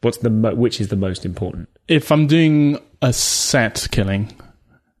life? Which is the most important? If I'm doing a set killing,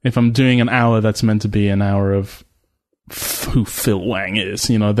 if I'm doing an hour that's meant to be an hour of who Phil Wang is,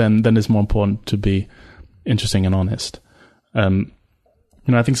 then it's more important to be interesting and honest.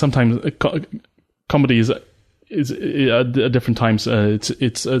 I think sometimes comedy is at different times.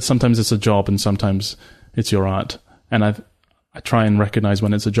 It's sometimes it's a job and sometimes it's your art. And I try and recognize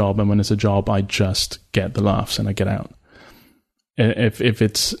when it's a job, and when it's a job, I just get the laughs and I get out. If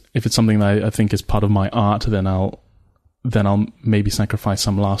it's something that I think is part of my art, then I'll maybe sacrifice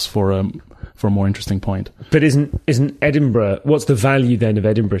some laughs for a more interesting point. But isn't Edinburgh? What's the value then of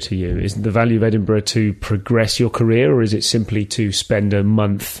Edinburgh to you? Isn't the value of Edinburgh to progress your career, or is it simply to spend a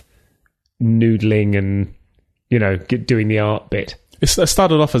month noodling and doing the art bit? It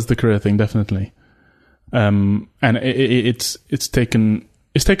started off as the career thing, definitely, and it's taken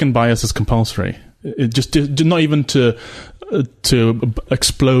by us as compulsory. It just not even to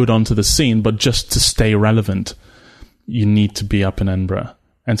explode onto the scene, but just to stay relevant. You need to be up in Edinburgh.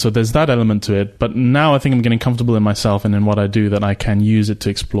 And so there's that element to it. But now I think I'm getting comfortable in myself and in what I do, that I can use it to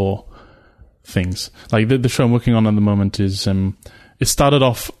explore things. Like the show I'm working on at the moment is, it started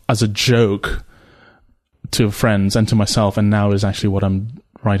off as a joke to friends and to myself, and now is actually what I'm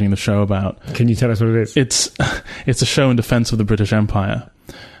writing the show about. Can you tell us what it is? It's a show in defense of the British Empire,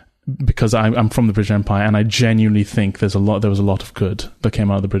 because I'm from the British Empire, and I genuinely think there was a lot of good that came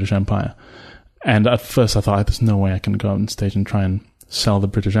out of the British Empire. And at first I thought, there's no way I can go on stage and try and sell the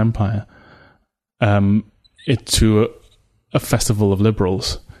British Empire to a festival of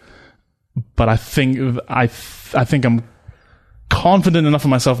liberals. But I think I'm confident enough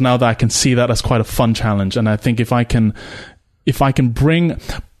of myself now that I can see that as quite a fun challenge. And I think if I can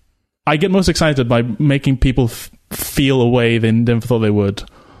I get most excited by making people feel a way they never thought they would,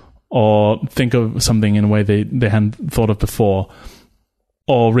 or think of something in a way they hadn't thought of before,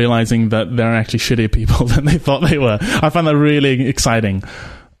 or realizing that they're actually shittier people than they thought they were. I find that really exciting.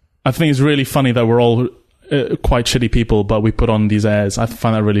 I think it's really funny that we're all quite shitty people, but we put on these airs. I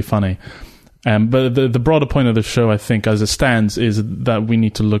find that really funny. But the broader point of the show, I think, as it stands, is that we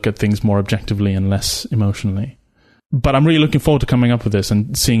need to look at things more objectively and less emotionally. But I'm really looking forward to coming up with this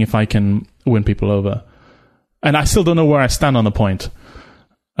and seeing if I can win people over. And I still don't know where I stand on the point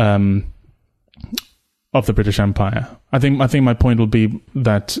of the British Empire. I think my point will be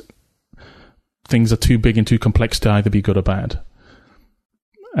that things are too big and too complex to either be good or bad.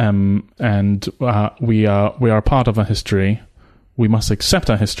 And we are part of our history. We must accept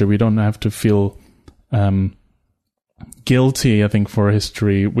our history. We don't have to feel guilty, I think, for a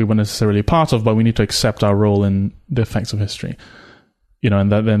history we weren't necessarily part of, but we need to accept our role in the effects of history.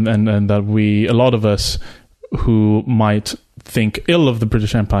 And that we, a lot of us who might think ill of the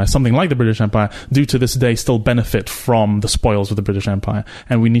British Empire, something like the British Empire, do to this day still benefit from the spoils of the British Empire.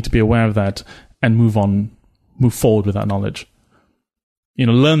 And we need to be aware of that and move forward with that knowledge.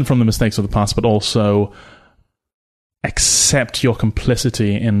 Learn from the mistakes of the past, but also accept your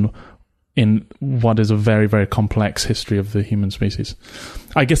complicity in what is a very, very complex history of the human species.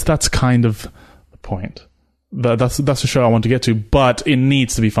 I guess that's kind of the point. That's the show I want to get to, but it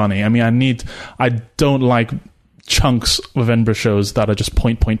needs to be funny. I mean, I don't like chunks of Edinburgh shows that are just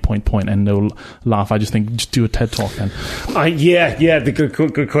point and no laugh. I just think, just do a TED Talk then.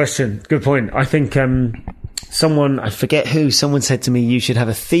 The good question. Good point. I think someone, I forget who, someone said to me, you should have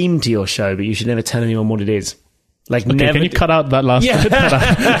a theme to your show, but you should never tell anyone what it is. Like, okay, never. Can you cut out that last bit?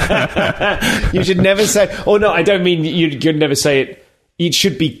 You should never say. Oh no, I don't mean you'd never say it. It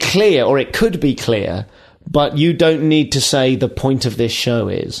should be clear, or it could be clear, but you don't need to say the point of this show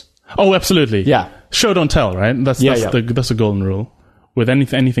is. Oh, absolutely. Yeah. Show don't tell, right? That's the golden rule with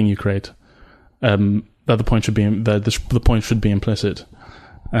anything you create. That the point should be the point should be implicit.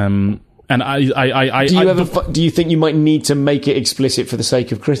 And do you think you might need to make it explicit for the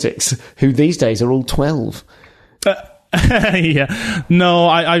sake of critics, who these days are all 12? Yeah. No,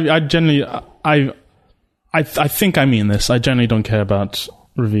 I generally I think I mean this. I generally don't care about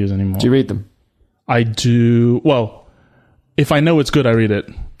reviews anymore. Do you read them? I do. Well, if I know it's good, I read it.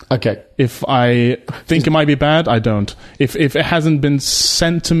 Okay. If I think it might be bad, I don't. If it hasn't been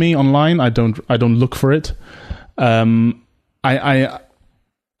sent to me online, I don't look for it. I know I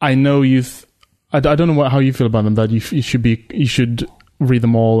don't know how you feel about them. That you should read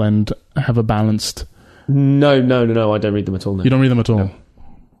them all and have a balanced. No. I don't read them at all. No. You don't read them at all.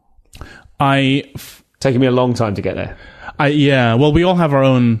 No. Taking me a long time to get there. Well, we all have our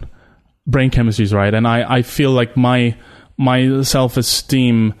own brain chemistries, right? And I feel like my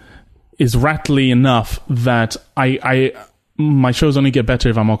self-esteem is rattly enough that my shows only get better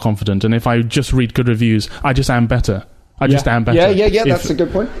if I'm more confident, and if I just read good reviews, I just am better. I just am better. Yeah. That's a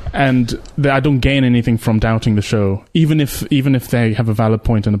good point. And I don't gain anything from doubting the show, even if they have a valid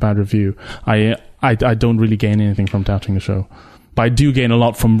point and a bad review. I don't really gain anything from doubting the show, but I do gain a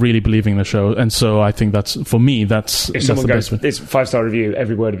lot from really believing the show. And so I think that's, for me, that's if someone the goes, best. it's a 5-star review,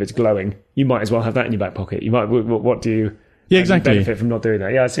 every word of it's glowing, you might as well have that in your back pocket. You might. What do you? Yeah, exactly. Benefit from not doing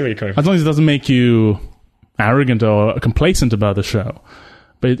that. Yeah, I see where you're coming from. As long as it doesn't make you arrogant or complacent about the show,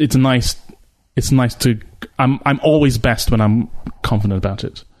 but it's nice. It's nice to. I'm always best when I'm confident about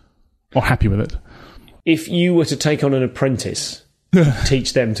it or happy with it. If you were to take on an apprentice,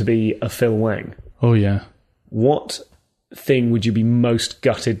 teach them to be a Phil Wang. Oh yeah. What thing would you be most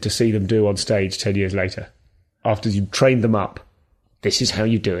gutted to see them do on stage 10 years later, after you've trained them up? This is how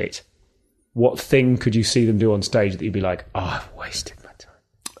you do it. What thing could you see them do on stage that you'd be like, I've wasted my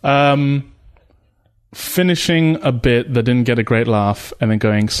time? Finishing a bit that didn't get a great laugh and then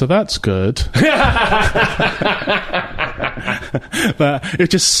going, so that's good. But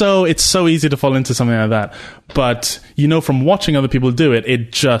it's so easy to fall into something like that. But from watching other people do it,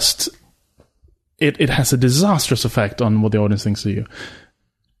 it just it has a disastrous effect on what the audience thinks of you.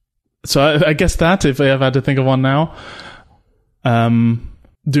 So I guess that, if I had to think of one now,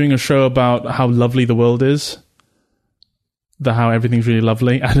 doing a show about how lovely the world is, how everything's really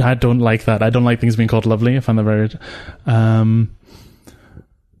lovely. I don't like that. I don't like things being called lovely. I find that very...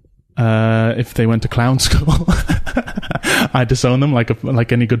 if they went to clown school, I'd disown them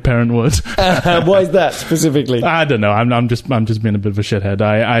like any good parent would. Why is that specifically? I don't know. I'm just being a bit of a shithead.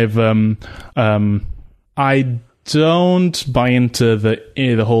 I don't buy into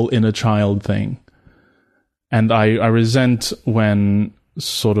the whole inner child thing, and I resent when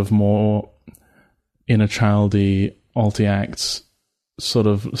sort of more inner childy alti acts sort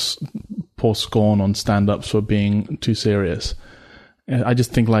of pour scorn on stand-ups for being too serious. I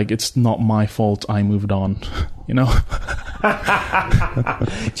just think it's not my fault I moved on,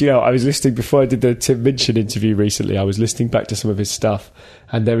 Do I was listening, before I did the Tim Minchin interview recently, I was listening back to some of his stuff,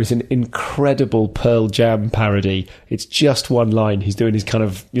 and there is an incredible Pearl Jam parody. It's just one line. He's doing his kind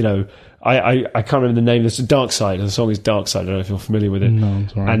of, I can't remember the name. It's Dark Side. The song is Dark Side. I don't know if you're familiar with it. No, I'm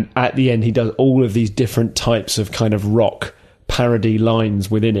sorry. And at the end, he does all of these different types of kind of rock parody lines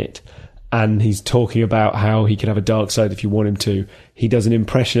within it. And he's talking about how he can have a dark side if you want him to. He does an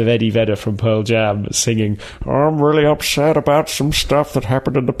impression of Eddie Vedder from Pearl Jam singing, I'm really upset about some stuff that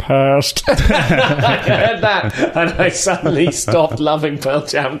happened in the past. I heard that, and I suddenly stopped loving Pearl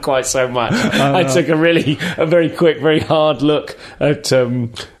Jam quite so much. I took a very quick, very hard look at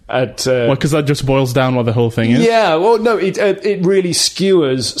because that just boils down what the whole thing is. Yeah, well, no, it really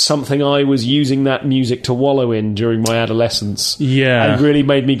skewers something I was using that music to wallow in during my adolescence. Yeah, and really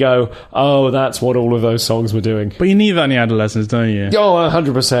made me go, oh, that's what all of those songs were doing. But you need that in your adolescence, don't you? Oh,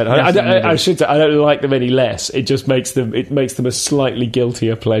 100%. I should say, I don't like them any less. It just makes them a slightly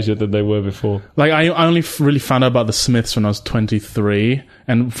guiltier pleasure than they were before. I only really found out about the Smiths when I was 23,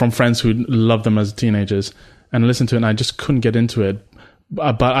 and from friends who loved them as teenagers, and I listened to it, and I just couldn't get into it.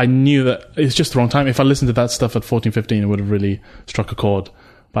 But I knew that it's just the wrong time. If I listened to that stuff at 14, 15, it would have really struck a chord.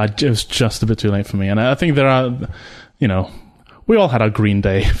 But it was just a bit too late for me. And I think there are, we all had our Green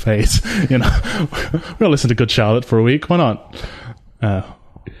Day phase. We all listened to Good Charlotte for a week. Why not?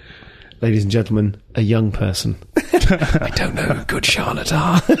 Ladies and gentlemen, a young person. I don't know who Good Charlotte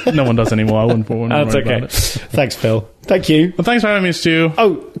are. No one does anymore. I wouldn't That's worry okay. about it. Thanks, Phil. Thank you. Well, thanks for having me, Stu.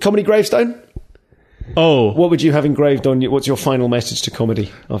 Oh, comedy gravestone? Oh. What would you have engraved on you? What's your final message to comedy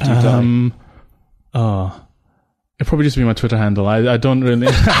after you die? It'd probably just be my Twitter handle. I don't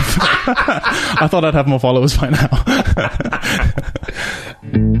really have... I thought I'd have more followers by now.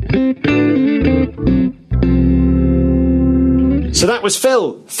 So that was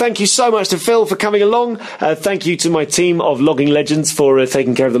Phil. Thank you so much to Phil for coming along. Thank you to my team of logging legends for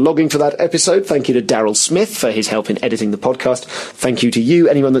taking care of the logging for that episode. Thank you to Daryl Smith for his help in editing the podcast. Thank you to you,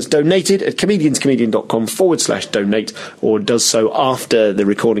 anyone that's donated at comedianscomedian.com/donate or does so after the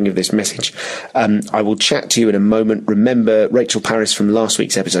recording of this message. I will chat to you in a moment. Remember, Rachel Parris from last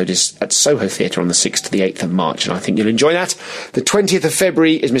week's episode is at Soho Theatre on the 6th to the 8th of March, and I think you'll enjoy that. The 20th of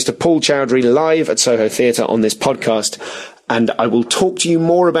February is Mr. Paul Chowdhury live at Soho Theatre on this podcast. And I will talk to you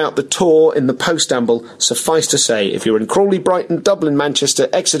more about the tour in the postamble. Suffice to say, if you're in Crawley, Brighton, Dublin, Manchester,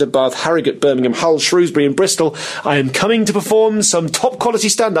 Exeter, Bath, Harrogate, Birmingham, Hull, Shrewsbury and Bristol, I am coming to perform some top-quality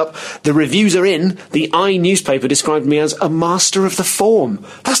stand-up. The reviews are in. The I newspaper described me as a master of the form.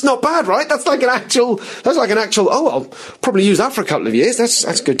 That's not bad, right? That's like an actual, oh, I'll probably use that for a couple of years.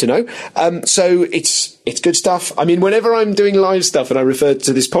 That's good to know. So it's It's good stuff. I mean, whenever I'm doing live stuff and I refer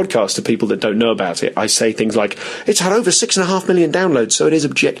to this podcast to people that don't know about it, I say things like, it's had over 6.5 million downloads, so it is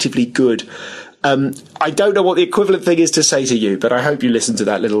objectively good. I don't know what the equivalent thing is to say to you, but I hope you listen to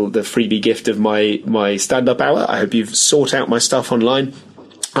that the freebie gift of my stand-up hour. I hope you've sought out my stuff online.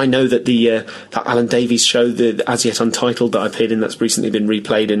 I know that that Alan Davies show, the As Yet Untitled, that I appeared in, that's recently been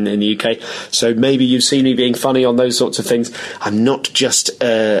replayed in the UK. So maybe you've seen me being funny on those sorts of things. I'm not just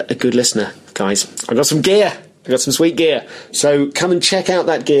a good listener, guys. I've got some gear. I've got some sweet gear. So come and check out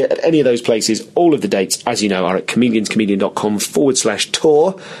that gear at any of those places. All of the dates, as you know, are at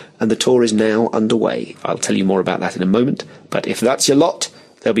comedianscomedian.com/tour, and the tour is now underway. I'll tell you more about that in a moment. But if that's your lot,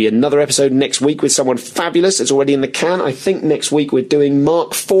 there'll be another episode next week with someone fabulous. It's already in the can. I think next week we're doing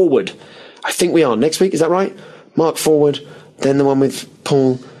Mark Forward. I think we are. Next week, is that right? Mark Forward, then the one with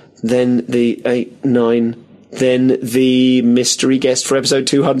Paul, then the 8, 9, then the mystery guest for episode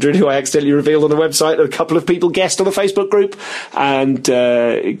 200, who I accidentally revealed on the website. A couple of people guessed on the Facebook group. And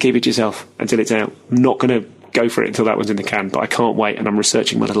keep it to yourself until it's out. I'm not going to go for it until that one's in the can, but I can't wait, and I'm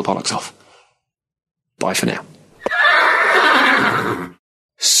researching my little bollocks off. Bye for now.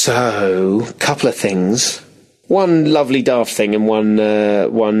 So, couple of things. One lovely daft thing and one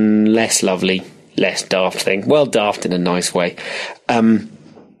less lovely, less daft thing. Well, daft in a nice way.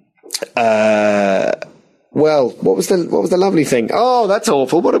 Well, what was the lovely thing? Oh, that's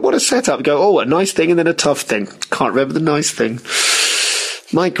awful. What a setup. You go, a nice thing and then a tough thing. Can't remember the nice thing.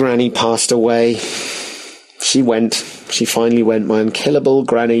 My granny passed away. She finally went. My unkillable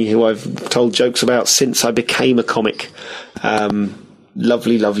granny, who I've told jokes about since I became a comic.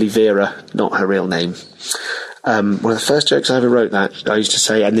 Lovely, lovely Vera, not her real name. One of the first jokes I ever wrote that, I used to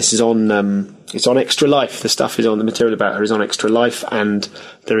say, and this is on, it's on Extra Life. The stuff is on, the material about her is on Extra Life, and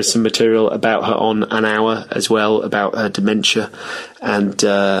there is some material about her on An Hour as well, about her dementia, and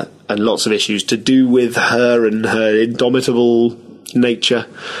lots of issues to do with her and her indomitable nature.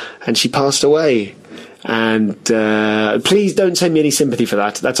 And she passed away. And please don't send me any sympathy for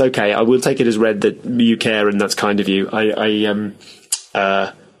that. That's okay. I will take it as read that you care, and that's kind of you.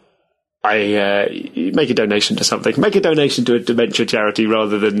 Make a donation to something. Make a donation to a dementia charity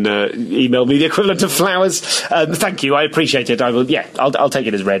rather than email me the equivalent of flowers. Thank you. I appreciate it. I will. Yeah, I'll take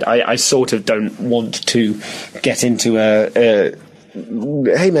it as read. I sort of don't want to get into a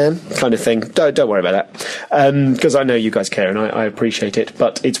hey man kind of thing. Don't worry about that, because I know you guys care and I appreciate it,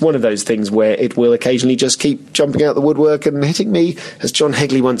 but it's one of those things where it will occasionally just keep jumping out the woodwork and hitting me, as John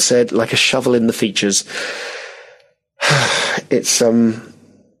Hegley once said, like a shovel in the features. It's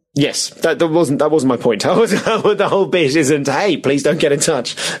yes, that wasn't my point. The whole bit isn't, hey, please don't get in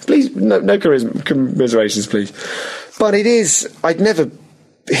touch, please, no commiserations, please. But it is,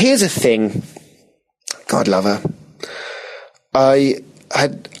 here's a thing, God love her.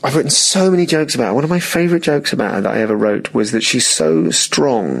 I've written so many jokes about her. One of my favourite jokes about her that I ever wrote was that she's so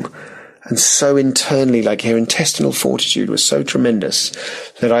strong and so internally, like her intestinal fortitude was so tremendous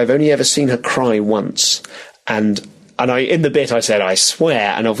that I've only ever seen her cry once. And in the bit I said, I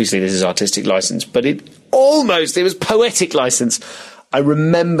swear, and obviously this is artistic license, but it was poetic license. I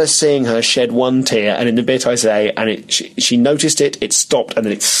remember seeing her shed one tear, and in the bit I say, and she noticed it stopped, and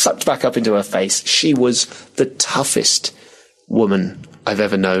then it sucked back up into her face. She was the toughest woman I've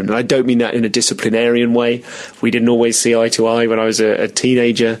ever known. And I don't mean that in a disciplinarian way. We didn't always see eye to eye when I was a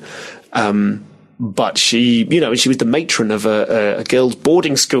teenager. But she was the matron of a girls'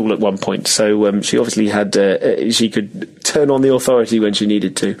 boarding school at one point. So she obviously had, she could turn on the authority when she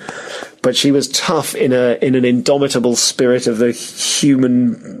needed to. But she was tough in an indomitable spirit of the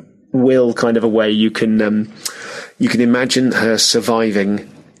human will kind of a way. You can imagine her surviving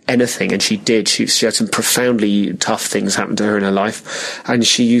anything, and she did. She had some profoundly tough things happen to her in her life, and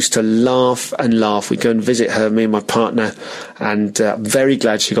she used to laugh and laugh. We'd go and visit her, me and my partner, and I'm very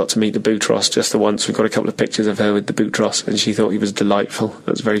glad she got to meet the Boutros just the once. We got a couple of pictures of her with the Boutros, and she thought he was delightful.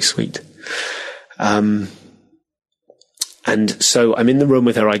 That was very sweet. And so I'm in the room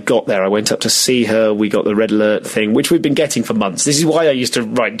with her. I got there. I went up to see her. We got the red alert thing, which we've been getting for months. This is why I used to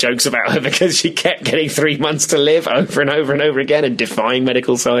write jokes about her, because she kept getting 3 months to live over and over and over again and defying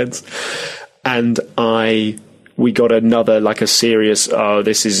medical science. And we got another, like a serious,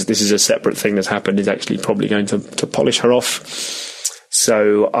 this is a separate thing that's happened, is actually probably going to polish her off.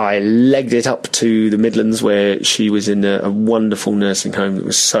 So I legged it up to the Midlands, where she was in a wonderful nursing home that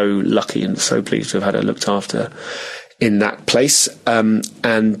was so lucky and so pleased to have had her looked after in that place. And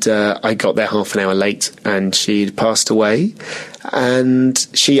I got there half an hour late, and she'd passed away. And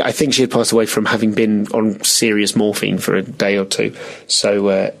I think she had passed away from having been on serious morphine for a day or two.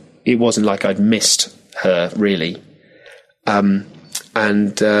 So it wasn't like I'd missed her, really.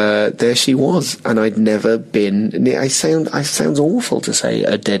 And there she was, and I'd never been. It sounds awful to say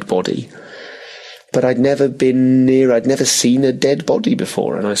a dead body, but I'd never been near. I'd never seen a dead body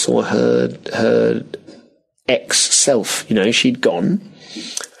before, and I saw her ex-self. She'd gone.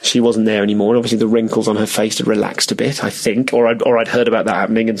 She wasn't there anymore. Obviously, the wrinkles on her face had relaxed a bit, I think, or I'd heard about that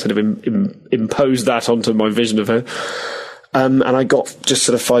happening and sort of imposed that onto my vision of her. And I got just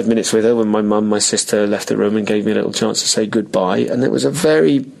sort of 5 minutes with her when my sister left the room and gave me a little chance to say goodbye. And it was a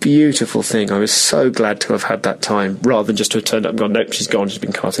very beautiful thing. I was so glad to have had that time, rather than just to have turned up and gone, nope, she's gone, she's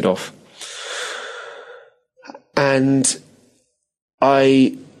been carted off. And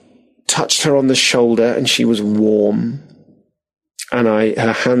I touched her on the shoulder, and she was warm. And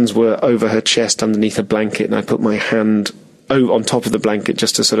her hands were over her chest underneath a blanket, and I put my hand on top of the blanket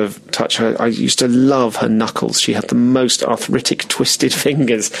just to sort of touch her. I used to love her knuckles. She had the most arthritic, twisted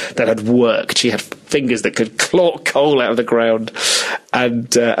fingers that had worked. She had fingers that could claw coal out of the ground.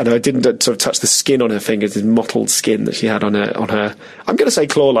 And I didn't sort of touch the skin on her fingers, this mottled skin that she had on her. I'm going to say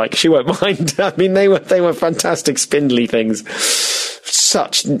claw-like. She won't mind. I mean, they were fantastic, spindly things.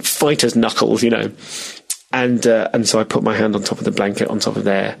 Such fighter's knuckles, And so I put my hand on top of the blanket, on top of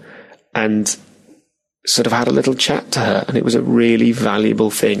there, and sort of had a little chat to her, and it was a really valuable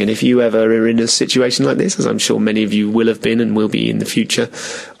thing. And if you ever are in a situation like this, as I'm sure many of you will have been and will be in the future,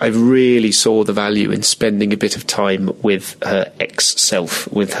 I really saw the value in spending a bit of time with her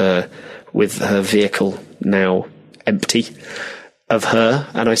ex-self, with her vehicle now empty of her.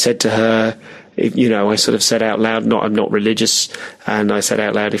 And I said to her, I sort of said out loud, I'm not religious, and I said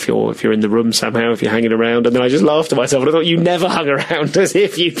out loud, if you're in the room somehow, if you're hanging around, and then I just laughed to myself, and I thought, you never hung around, as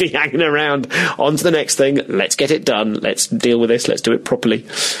if you'd be hanging around. On to the next thing, let's get it done, let's deal with this, let's do it properly.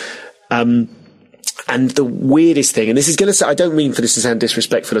 And the weirdest thing, and this is going to say, I don't mean for this to sound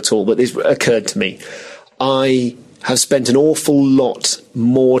disrespectful at all, but this occurred to me. I've spent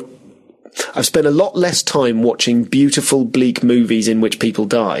a lot less time watching beautiful, bleak movies in which people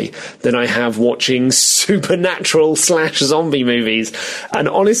die than I have watching supernatural / zombie movies. And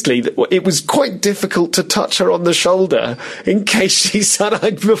honestly, it was quite difficult to touch her on the shoulder in case she said,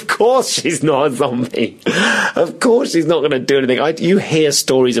 of course she's not a zombie. Of course she's not going to do anything. You hear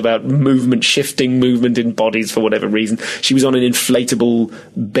stories about shifting movement in bodies for whatever reason. She was on an inflatable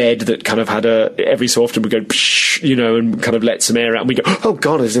bed that kind of had every so often would go, and kind of let some air out. And we go, oh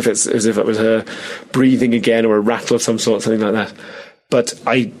God, as if it was her breathing again, or a rattle of some sort, something like that. But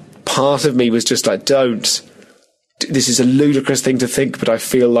part of me was just like, this is a ludicrous thing to think, but I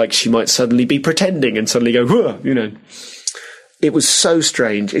feel like she might suddenly be pretending and suddenly go, It was so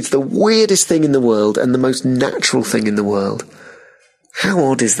strange. It's the weirdest thing in the world and the most natural thing in the world. How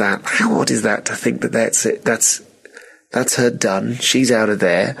odd is that? How odd is that to think that that's it? That's her done. She's out of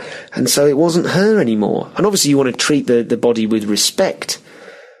there. And so it wasn't her anymore. And obviously you want to treat the body with respect,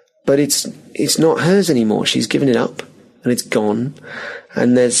 but it's not hers anymore. She's given it up, and it's gone.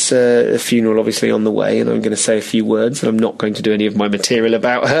 And there's a funeral obviously on the way, and I'm going to say a few words, and I'm not going to do any of my material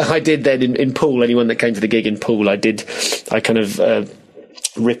about her. I did then in Poole, anyone that came to the gig in Poole, I kind of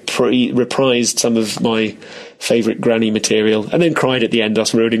reprised some of my favourite granny material, and then cried at the end,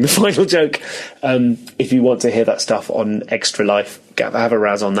 us ruining the final joke. If you want to hear that stuff on Extra Life, have a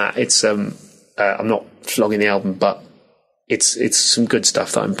razz on that. It's I'm not flogging the album, but it's some good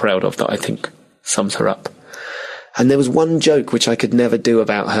stuff that I'm proud of, that I think sums her up. And there was one joke which I could never do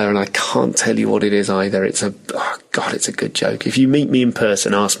about her, and I can't tell you what it is either. It's a good joke. If you meet me in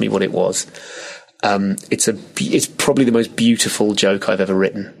person, ask me what it was. It's probably the most beautiful joke I've ever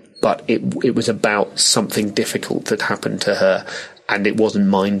written, but it was about something difficult that happened to her, and it wasn't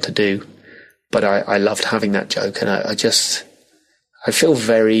mine to do. But I loved having that joke, and I feel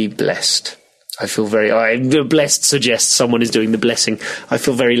very blessed. Blessed suggests someone is doing the blessing. I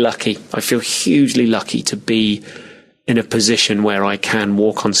feel very lucky. I feel hugely lucky to be in a position where I can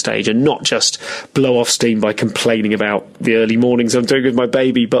walk on stage and not just blow off steam by complaining about the early mornings I'm doing with my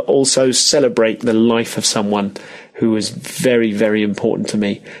baby, but also celebrate the life of someone who was very, very important to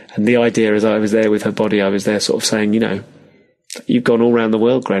me. And the idea, as I was there with her body, I was there sort of saying, you've gone all around the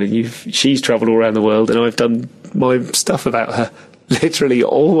world, Granny. She's travelled all around the world, and I've done my stuff about her. Literally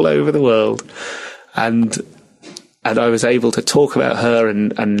all over the world, and I was able to talk about her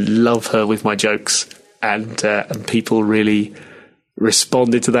and love her with my jokes, and people really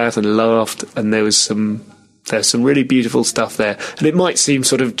responded to that and laughed, and there's some really beautiful stuff there. And it might seem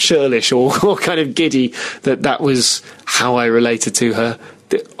sort of churlish or kind of giddy that was how I related to her.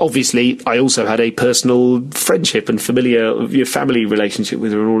 Obviously, I also had a personal friendship and family relationship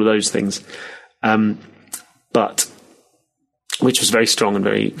with her, and all of those things, but which was very strong and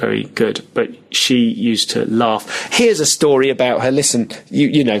very, very good. But she used to laugh. Here's a story about her. Listen,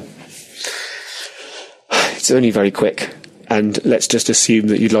 you know, it's only very quick, and let's just assume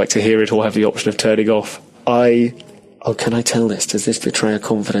that you'd like to hear it or have the option of turning off. Can I tell this? Does this betray a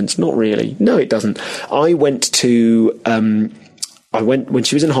confidence? Not really. No, it doesn't. I went when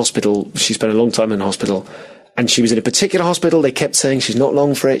she was in hospital. She spent a long time in hospital. And she was in a particular hospital. They kept saying she's not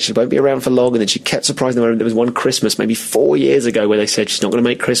long for it. She won't be around for long. And then she kept surprising them. There was one Christmas, maybe 4 years ago, where they said she's not going to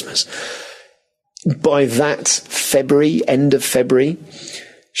make Christmas. By that end of February,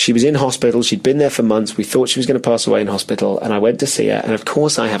 she was in hospital. She'd been there for months. We thought she was going to pass away in hospital. And I went to see her. And of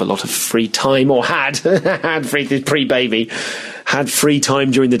course, I have a lot of free time, or had pre-baby, had free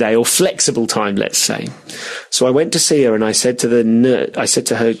time during the day, or flexible time, let's say. So I went to see her, and I said to the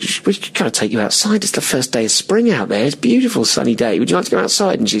nurse, we could kind of take you outside. It's the first day of spring out there. It's a beautiful sunny day. Would you like to go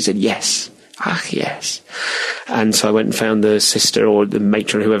outside? And she said, yes. Yes. And so I went and found the sister or the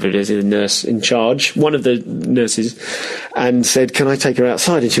matron, whoever it is, the nurse in charge, one of the nurses, and said, can I take her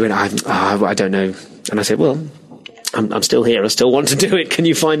outside? And she went, I don't know. And I said, well, I'm still here. I still want to do it. Can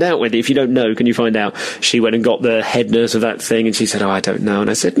you find out whether, if you don't know, can you find out? She went and got the head nurse of that thing, and she said, I don't know. And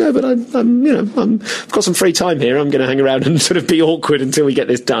I said, no, but I've got some free time here. I'm going to hang around and sort of be awkward until we get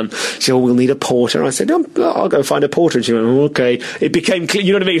this done. She said, we'll need a porter. I said, I'll go find a porter. And she went, okay. It became clear,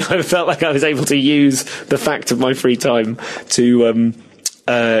 you know what I mean? I felt like I was able to use the fact of my free time to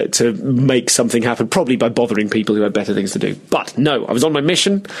make something happen, probably by bothering people who had better things to do. But no, I was on my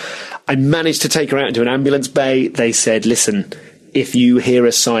mission. I managed to take her out into an ambulance bay. They said, listen, if you hear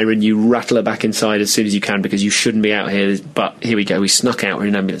a siren, you rattle her back inside as soon as you can, because you shouldn't be out here. But here we go. We snuck out. We're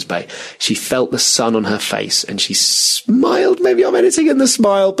in an ambulance bay. She felt the sun on her face, and she smiled. Maybe I'm editing in the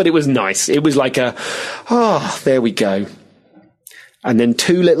smile, but it was nice. It was like there we go. And then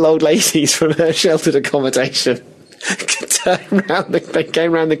 2 little old ladies from her sheltered accommodation they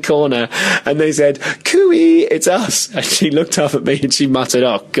came round the corner, and they said, "Cooey, it's us." And she looked up at me and she muttered,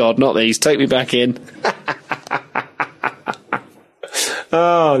 "Oh God, not these, take me back in."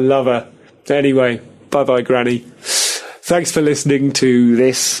 Oh, love her. Anyway, bye-bye, Granny. Thanks for listening to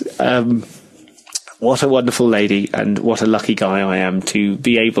this. What a wonderful lady, and what a lucky guy I am to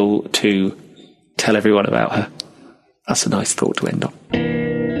be able to tell everyone about her. That's a nice thought to end on.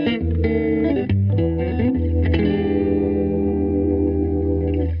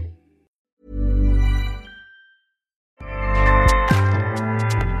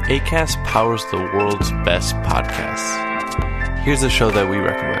 Acast powers the world's best podcasts. Here's a show that we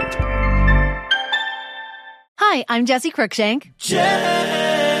recommend. Hi, I'm Jessie Cruikshank. Jessie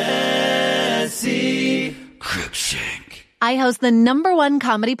Cruikshank. I host the #1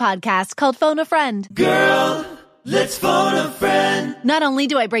 comedy podcast called Phone a Friend. Girl, let's phone a friend. Not only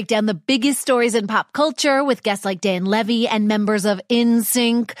do I break down the biggest stories in pop culture with guests like Dan Levy and members of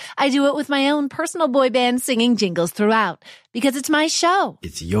NSYNC, I do it with my own personal boy band singing jingles throughout. Because it's my show.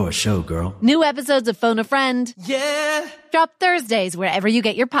 It's your show, girl. New episodes of Phone a Friend. Yeah. Drop Thursdays wherever you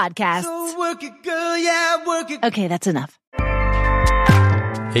get your podcasts. So work it, girl, yeah, work it. Okay, that's enough.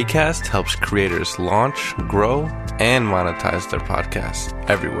 Acast helps creators launch, grow, and monetize their podcasts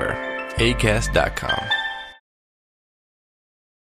everywhere. Acast.com.